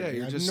customer. Yeah, I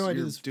you're have just no idea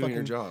you're this doing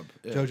your fucking job.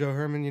 Yeah. JoJo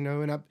Herman, you know,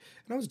 and I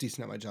was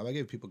decent at my job. I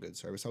gave people good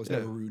service. I was Yeah.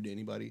 never rude to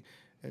anybody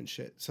and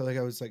shit. So like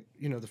I was like,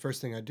 you know, the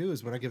first thing I do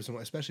is when I give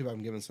someone, especially if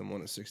I'm giving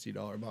someone a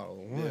 $60 bottle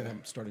of wine, Yeah.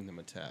 I'm starting them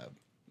a tab,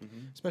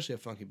 especially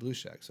at Funky Blue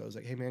Shack. So I was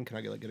like, hey man, can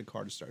I get a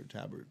card to start a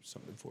tab or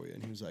something for you?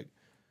 And he was like,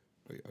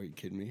 are you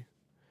kidding me?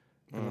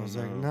 And I was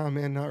like, nah,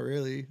 man, not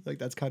really. Like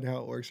that's kind of how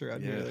it works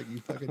around here. Yeah. Like you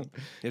fucking have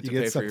you to get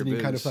pay for your something, you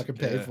kind of booze. fucking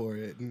pay Yeah. for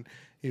it. And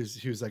he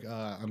was like,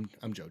 I'm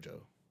JoJo.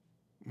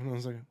 And I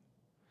was like,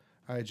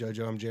 all right,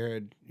 JoJo, I'm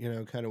Jared. You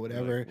know, kind of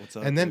whatever. "What's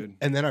up, and then dude?"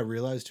 and then I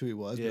realized who he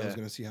was, but I was Yeah.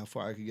 gonna see how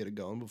far I could get it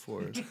going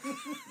before,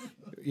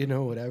 you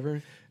know,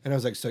 whatever. And I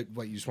was like, so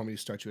what? You just want me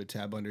to start you a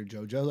tab under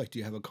JoJo? Like, do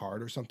you have a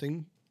card or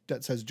something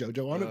that says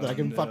JoJo on it that I Oh,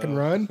 can no. fucking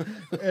run?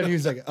 And he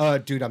was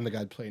like, dude, I'm the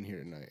guy playing here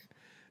tonight.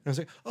 And I was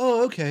like,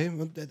 oh, okay.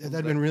 Well,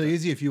 that'd been really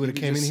easy if you would have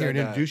you came in just here and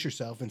said that. introduced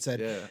yourself and said,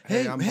 Yeah.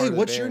 hey, I'm part of the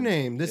what's your band.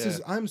 name? This is,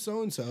 Yeah. I'm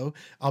so-and-so.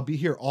 I'll be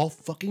here all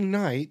fucking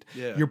night.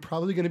 Yeah. You're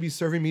probably going to be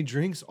serving me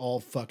drinks all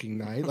fucking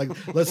night. Like,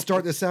 let's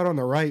start this out on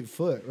the right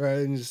foot, right?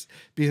 And just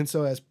being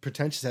so as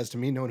pretentious as to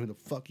me knowing who the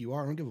fuck you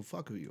are. I don't give a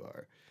fuck who you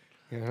are.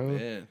 You know?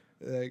 Man.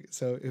 Like,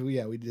 so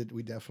yeah, we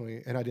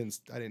definitely, and I didn't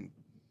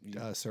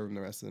serve him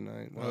the rest of the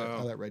night. I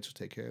Wow. let Rachel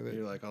take care of it.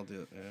 You're like, I'll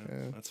do it.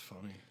 Yeah. That's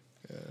funny.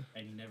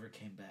 And he never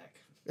came back.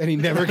 And he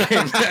never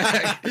came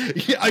back.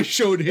 Yeah, I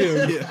showed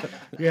him.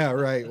 Yeah,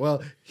 right.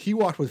 Well, he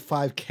walked with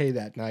 $5K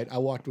that night. I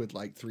walked with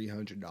like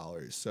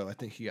 $300. So I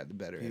think he got the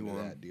better end of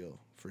won. that deal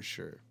for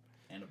sure.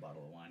 And a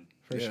bottle of wine.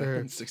 For Yeah.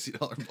 sure.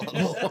 $60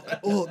 bottle.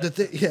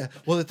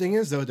 Well, the thing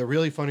is though, the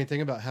really funny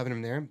thing about having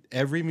him there,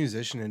 every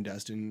musician in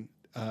Destin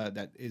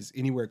that is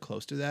anywhere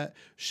close to that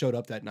showed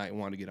up that night and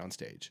wanted to get on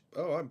stage.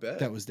 Oh, I bet.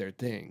 That was their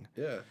thing.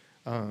 Yeah.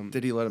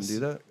 Did he let him do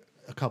that?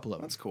 A couple of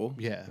them. That's cool.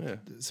 Yeah. Yeah.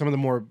 Some of the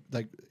more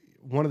like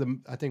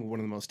I think one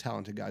of the most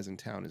talented guys in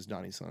town is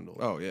Donnie Sundel.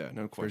 Oh yeah,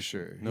 no question. for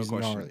sure. No He's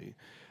question. gnarly.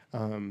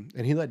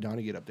 And he let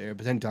Donnie get up there,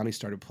 but then Donnie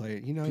started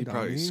playing. You know, He Donnie.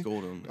 probably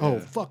schooled him. Oh Yeah.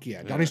 fuck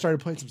yeah! Donnie started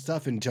playing some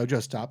stuff, and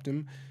JoJo stopped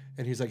him,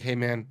 and he's like, "Hey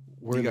man,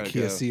 we're You in the gotta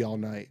Kia go." C all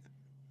night."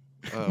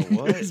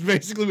 What? It's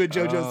basically what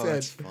JoJo Oh, said.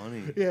 that's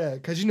funny. Yeah,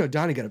 because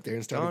Donnie got up there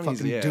and started Donnie's,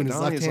 fucking doing his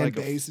Donnie's left hand like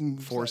bass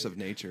and force like, of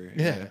nature.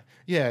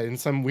 yeah, in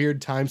some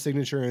weird time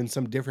signature in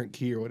some different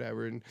key or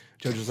whatever. And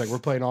JoJo's like, "We're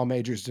playing all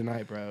majors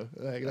tonight, bro."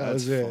 Like that That's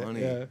was it.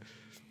 funny. Yeah.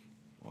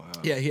 Wow.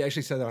 Yeah, he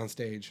actually said that on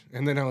stage,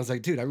 and then I was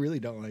like, "Dude, I really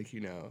don't like you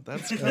now."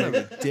 That's kind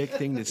of a dick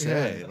thing to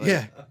say.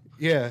 Yeah,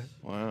 yeah.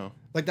 Wow.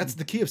 Like that's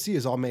the key of C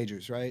is all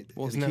majors, right?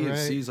 Well, Isn't the that key of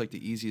right? C is like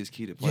the easiest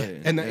key to Yeah,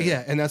 play. and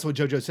and that's what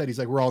JoJo said. He's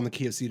like, "We're all in the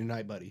key of C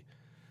tonight, buddy."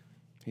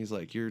 He's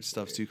like, your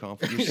stuff's too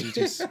complicated.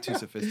 You're too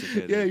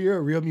sophisticated. Yeah, you're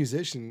a real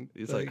musician.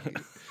 He's like,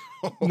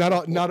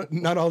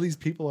 not all these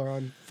people are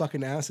on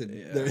fucking acid.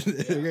 Yeah.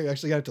 They're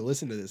actually gonna have to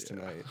listen to this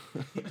tonight.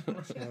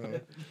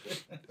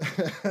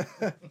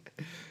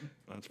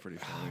 that's pretty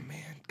Oh funny.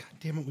 man, god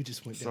damn it, we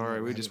just went. Sorry,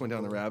 down we just went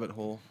down the rabbit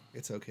hole.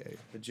 It's okay.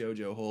 The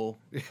JoJo hole.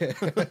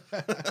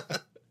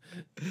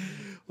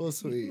 Well,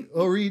 sweet.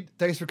 Well, Reed,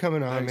 thanks for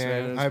coming on, Thanks,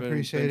 man. It's I been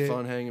appreciate it.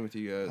 fun hanging with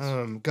you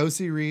guys. Go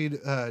see Reed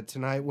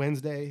tonight,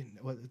 Wednesday.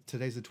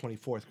 Today's the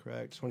 24th,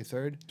 correct?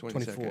 23rd?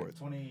 22nd.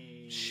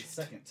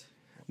 22nd.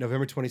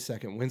 November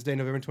 22nd. Wednesday,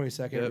 November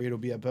 22nd. Yep. Reed will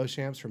be at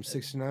Beauchamps from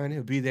 6 to 9.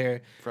 He'll be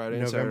there Friday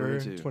and November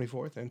Saturday, too.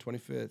 24th and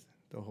 25th,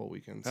 the whole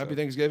weekend. Happy so.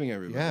 Thanksgiving,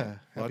 everybody. Yeah,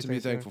 Lots happy to be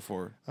Thanksgiving. thankful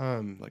for. Do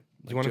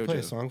you want to play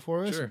a JoJo. song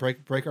for us? Sure.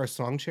 Break our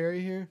song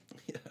cherry here?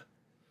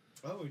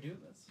 Oh, we're doing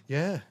this?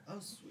 Yeah. Oh,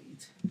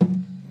 sweet.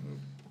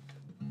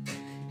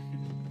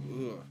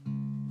 Ugh.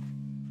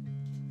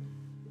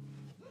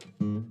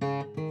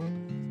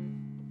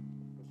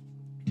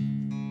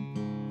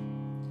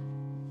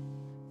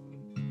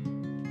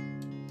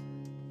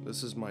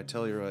 This is my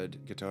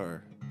Telluride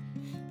guitar.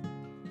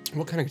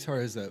 What kind of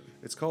guitar is that?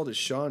 It's called a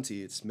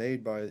Shanti. It's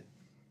made by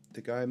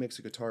the guy who makes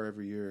a guitar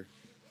every year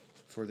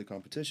for the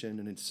competition,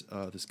 and it's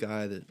this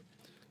guy that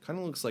kind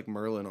of looks like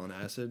Merlin on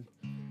acid.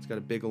 He's got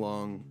a big,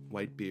 long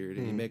white beard,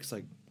 and he makes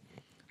like,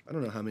 I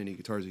don't know how many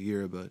guitars a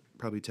year, but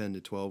probably 10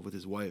 to 12 with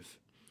his wife.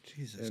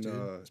 Jesus, And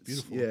dude. It's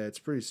beautiful. Yeah, it's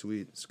pretty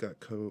sweet. It's got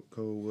Koa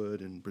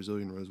wood and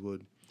Brazilian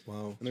rosewood.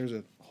 Wow. And there's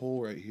a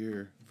hole right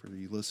here for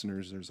the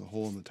listeners. There's a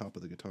hole in the top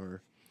of the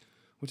guitar,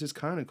 which is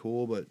kind of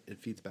cool, but it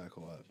feeds back a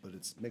lot. But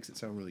it makes it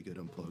sound really good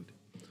unplugged.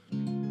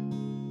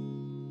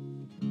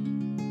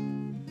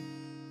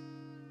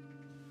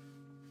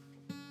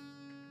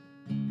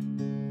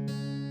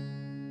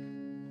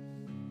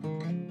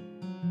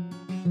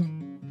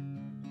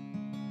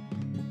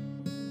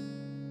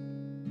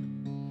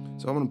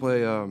 So I'm gonna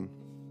play a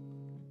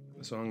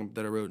song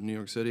that I wrote in New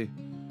York City,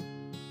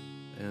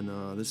 and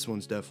this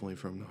one's definitely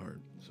from the heart.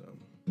 So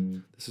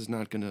this is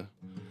not gonna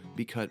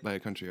be cut by a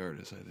country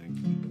artist, I think.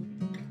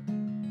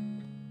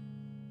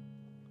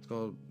 It's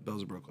called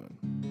Bells of Brooklyn.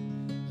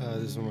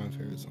 This is one of my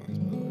favorite songs,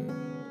 by the way.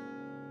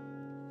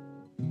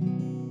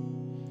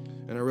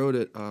 And I wrote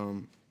it,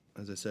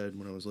 as I said,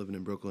 when I was living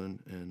in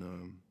Brooklyn,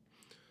 and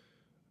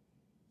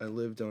I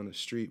lived on a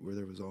street where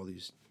there was all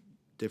these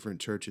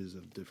different churches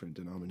of different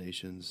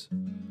denominations,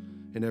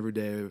 and every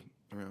day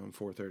around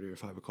 4:30 or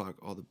 5 o'clock,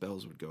 all the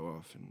bells would go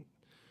off, and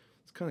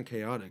it's kind of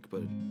chaotic,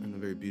 but in a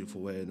very beautiful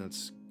way, and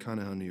that's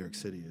kind of how New York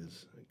City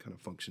is. It kind of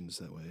functions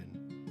that way,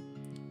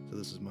 and so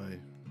this is my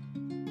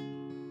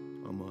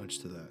homage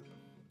to that.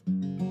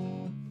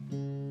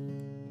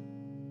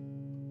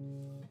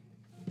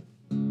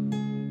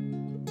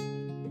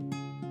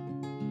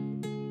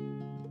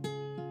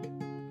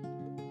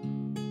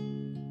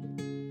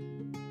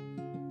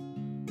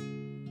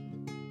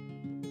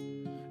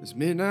 It's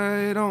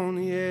midnight on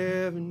the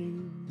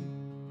avenue.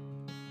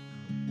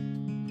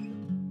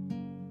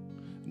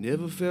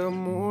 Never felt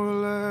more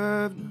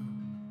alive now.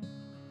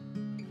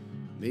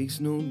 Makes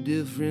no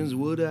difference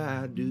what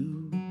I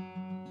do.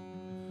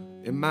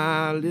 Am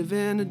I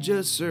living or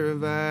just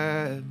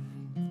surviving?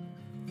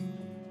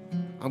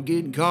 I'm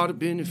getting caught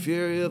up in the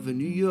fury of a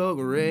New York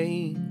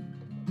rain.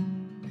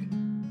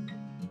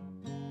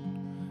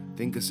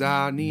 Think I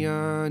saw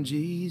neon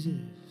Jesus,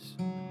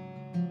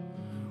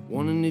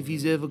 wondering if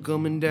he's ever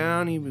coming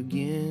down here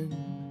again.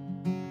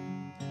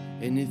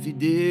 And if he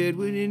did,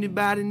 would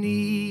anybody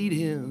need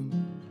him?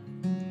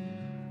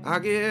 I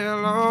get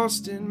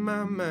lost in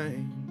my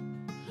mind,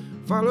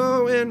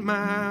 following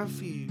my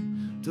fear.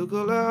 Took a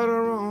lot of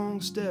wrong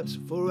steps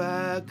before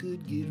I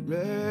could get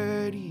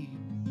ready.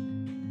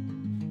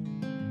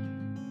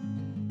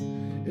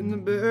 And the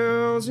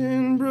bells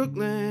in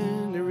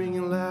Brooklyn, they're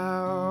ringing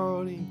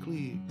loud and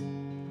clear.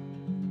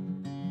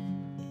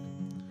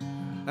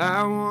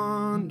 I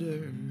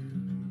wonder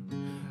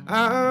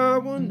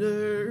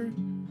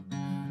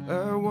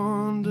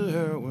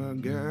how I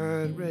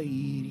got right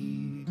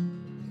here.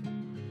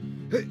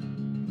 Hey!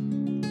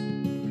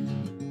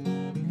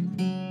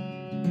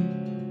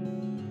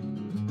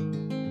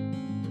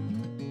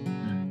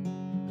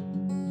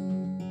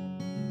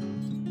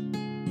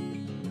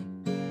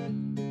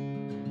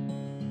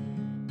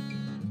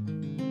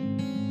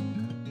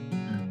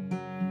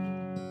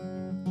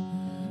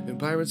 And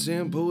pirates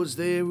and poets,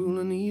 they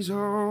ruling these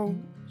halls.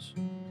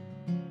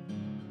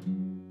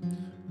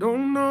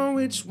 Don't know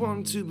which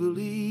one to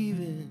believe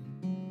in.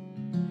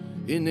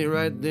 And they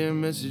write their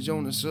message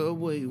on the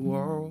subway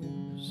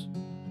walls.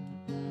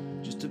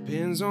 Just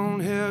depends on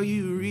how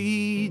you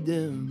read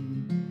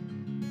them.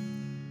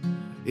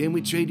 And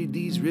we traded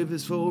these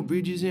rivers for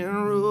bridges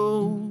and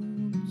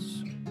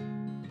roads.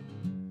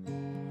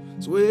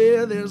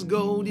 Swear there's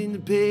gold in the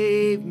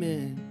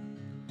pavement.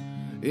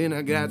 And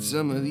I got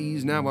some of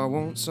these, now I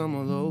want some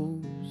of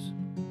those.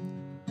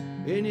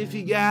 And if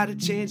you got a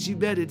chance, you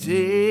better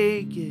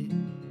take it.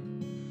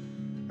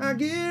 I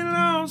get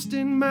lost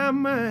in my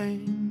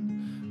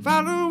mind,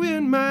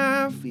 following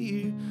my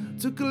fear.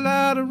 Took a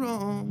lot of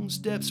wrong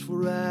steps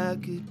before I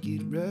could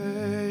get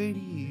right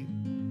here.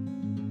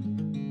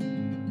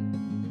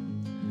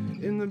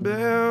 And the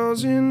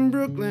bells in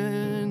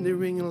Brooklyn, they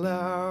ring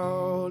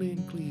loud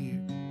and clear.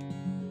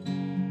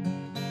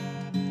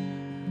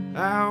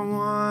 I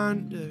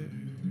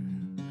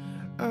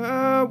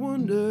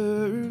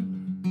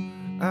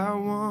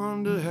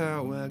wonder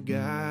how I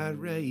got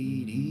right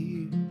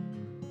here.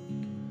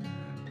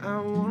 I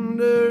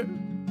wonder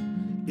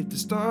if the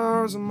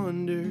stars I'm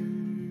under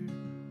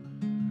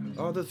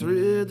are the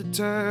thread that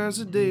ties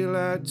the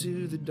daylight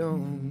to the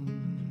dawn.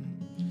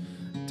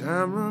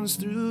 Time runs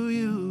through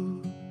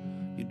you,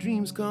 your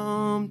dreams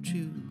come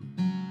true.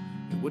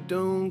 And what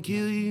don't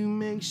kill you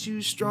makes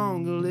you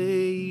stronger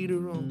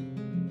later on.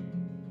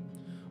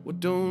 What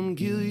don't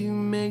kill you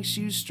makes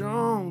you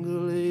stronger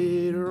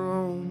later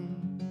on.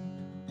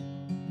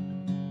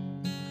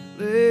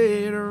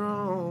 Later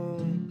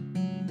on.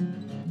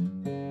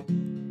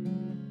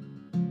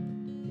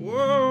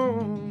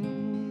 Whoa,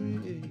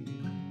 yeah.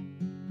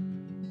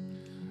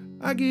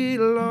 I get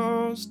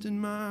lost in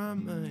my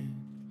mind,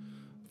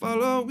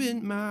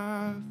 following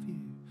my fear.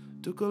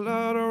 Took a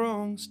lot of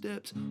wrong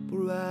steps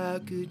before I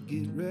could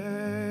get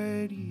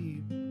right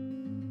here.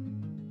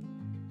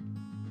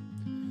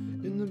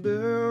 And the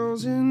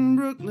bells in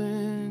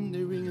Brooklyn,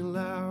 they ring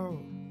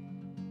loud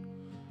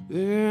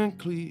and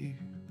clear.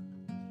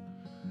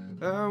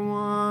 I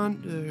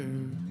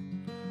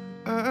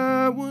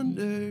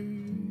wonder,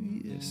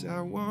 yes,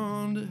 I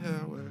wonder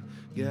how I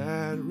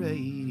got right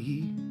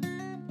here.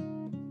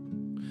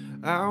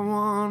 I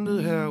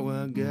wonder how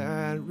I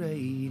got right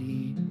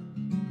here.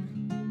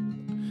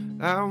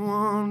 I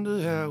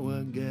wonder how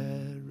I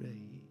got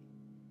right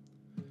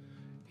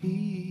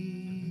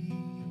here.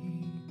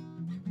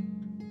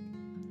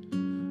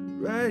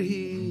 Right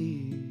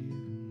here.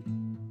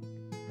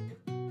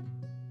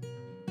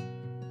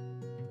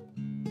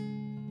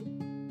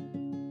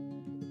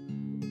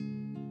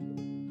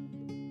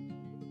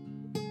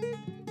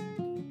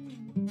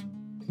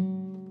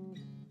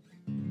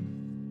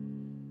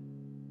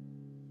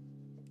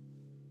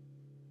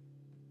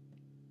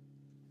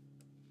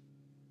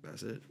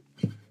 That's it.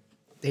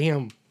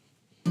 Damn.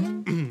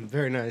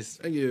 Very nice.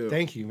 Thank you.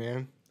 Thank you,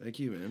 man. Thank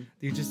you, man.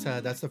 You just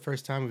that's the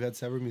first time we've had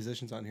several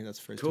musicians on here. That's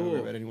the first time Cool.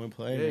 we've had anyone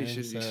play. Yeah, man.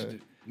 you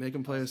should make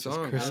them play a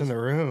song. Chris in the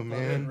room,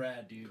 Fucking man.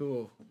 rad, dude.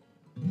 Cool.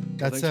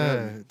 That's thanks for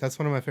having me. that's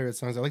one of my favorite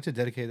songs. I like to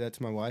dedicate that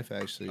to my wife.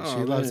 Actually, Oh,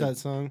 she loves man. that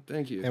song,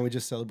 Thank you. and we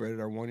just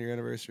celebrated our 1-year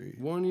anniversary.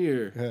 1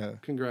 year. Yeah.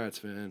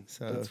 Congrats, man.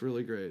 So- That's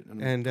really great.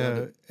 I'm And glad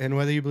that- and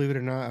whether you believe it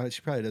or not,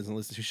 she probably doesn't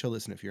listen. She'll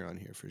listen if you're on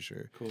here for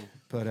sure. cool.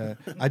 But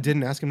I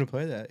didn't ask him to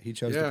play that. He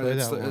chose to play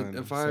that's that the- one.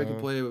 if I so, could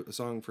play a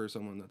song for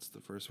someone, that's the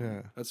first one.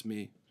 Yeah. That's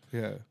me.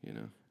 yeah. You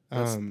know.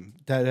 That's-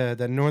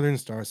 That Northern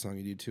Star song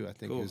you do too, I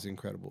think Cool. is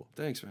incredible.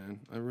 Thanks,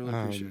 man. I really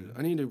appreciate it.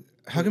 I need to.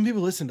 How can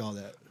people listen to all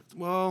that?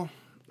 Well,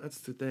 that's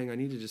the thing. I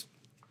need to just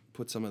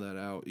put some of that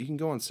out. You can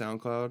go on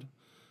SoundCloud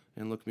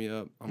and look me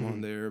up. I'm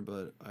on there,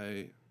 but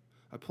I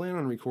plan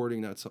on recording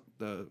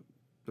the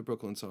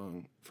Brooklyn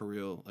song for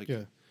real. Like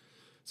Yeah.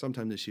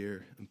 sometime this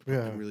year and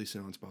Yeah.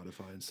 releasing it on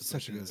Spotify and stuff.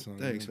 Such like a good that. song,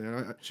 Thanks,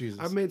 man. Jesus.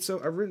 I've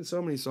written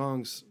so many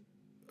songs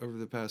over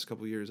the past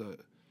couple years.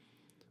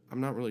 I'm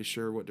not really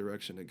sure what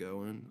direction to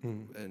go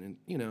in, and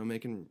you know,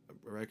 making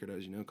a record,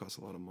 as you know, costs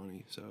a lot of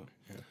money. So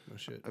Yeah, no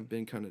shit. I've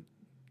been kind of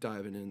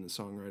diving in the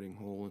songwriting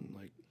hole, and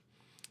like,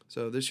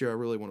 so this year I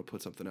really want to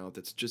put something out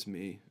that's just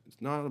me. It's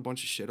not a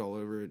bunch of shit all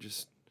over it,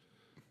 just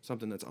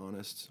something that's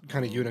honest.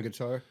 Kind of you and a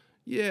guitar.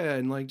 Yeah,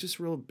 and like just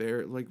real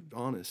bare, like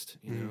honest,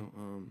 you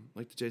know,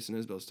 like the Jason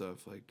Isbell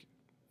stuff. Like,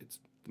 it's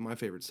my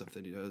favorite stuff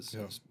that he does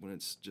Yeah. is when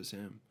it's just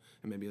him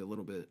and maybe a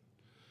little bit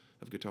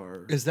of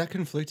guitar. Is that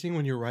conflicting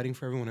when you're writing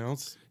for everyone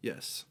else?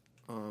 Yes,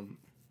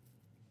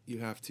 you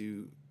have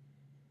to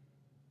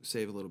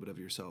save a little bit of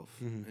yourself,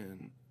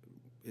 and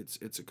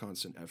it's a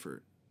constant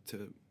effort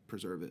to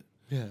preserve it.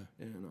 Yeah.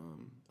 And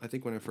I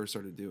think when I first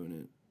started doing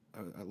it,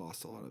 I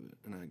lost a lot of it,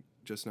 and I'm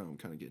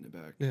kind of getting it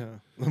back. Yeah.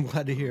 I'm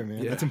glad to hear,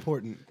 man. Yeah. That's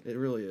important. It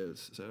really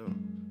is. So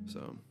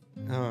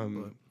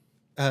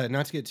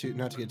Not to get too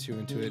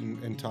into it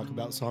and talk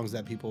about songs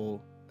that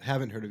people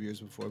haven't heard of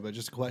yours before, but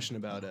just a question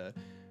about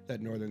that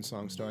Northern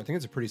Song Star. I think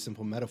it's a pretty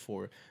simple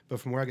metaphor, but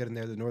from where I get in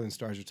there, the Northern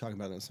Stars you're talking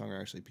about in that song are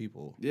actually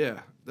people yeah,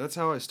 that's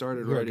how I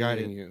started who are writing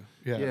guiding it. you.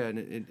 Yeah. Yeah,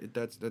 and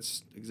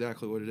that's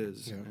exactly what it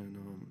is. Yeah.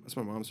 And that's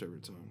my mom's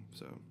favorite song.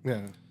 So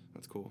Yeah.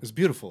 that's cool. It's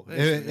beautiful.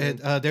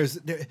 Thanks,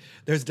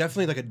 There's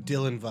definitely like a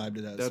Dylan vibe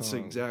to that That's song.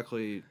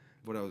 exactly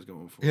what I was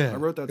going for. Yeah. I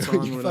wrote that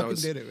song You when I fucking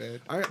was. did it, man.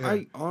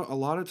 I a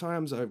lot of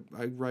times I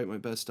write my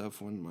best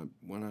stuff when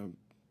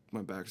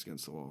my back's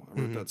against the wall.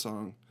 I wrote that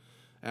song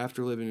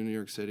after living in New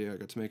York City. I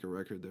got to make a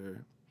record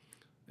there,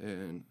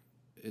 and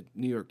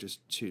New York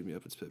just chewed me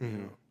up and spit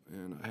me out,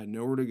 and I had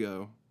nowhere to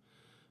go.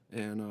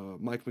 And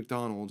Mike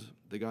McDonald,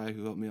 the guy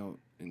who helped me out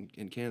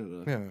in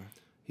Canada, Yeah.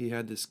 he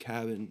had this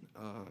cabin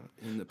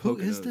in the Who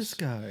Poconos. is this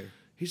guy?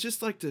 He's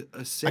just like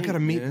a saint. gotta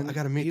meet- man. I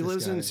gotta meet He this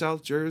lives guy. in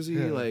South Jersey.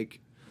 Yeah. Like,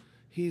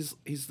 he's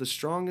the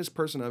strongest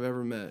person I've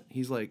ever met.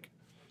 He's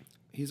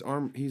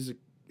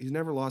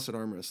never lost at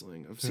arm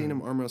wrestling. I've seen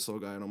him arm wrestle a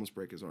guy and almost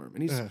break his arm.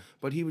 And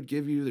but he would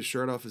give you the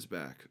shirt off his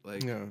back.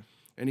 Like, Yeah.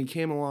 and he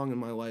came along in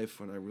my life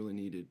when I really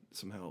needed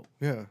some help.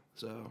 Yeah.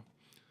 So,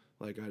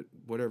 like,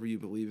 whatever you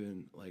believe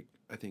in, like,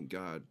 I think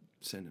God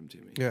sent him to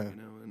me. Yeah. You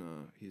know,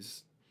 and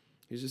he's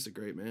just a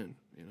great man.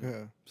 You know.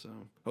 Yeah. So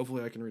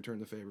hopefully I can return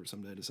the favor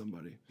someday to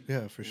somebody.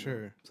 Yeah, for you know,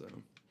 sure. So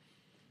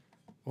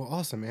Well,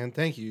 awesome, man.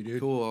 Thank you, dude.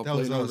 cool. I'll That play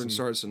was Northern awesome.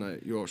 Stars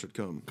tonight. You all should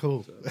come.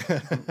 Cool.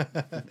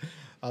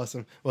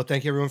 Awesome. Well,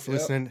 thank you everyone for Yep.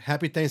 listening.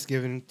 Happy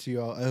Thanksgiving to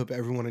you all. I hope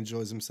everyone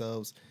enjoys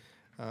themselves.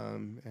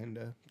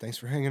 And thanks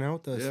for hanging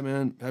out with us. Yeah,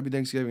 man. Happy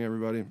Thanksgiving,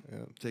 everybody.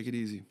 Yeah. Take it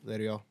easy.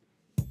 Later, y'all.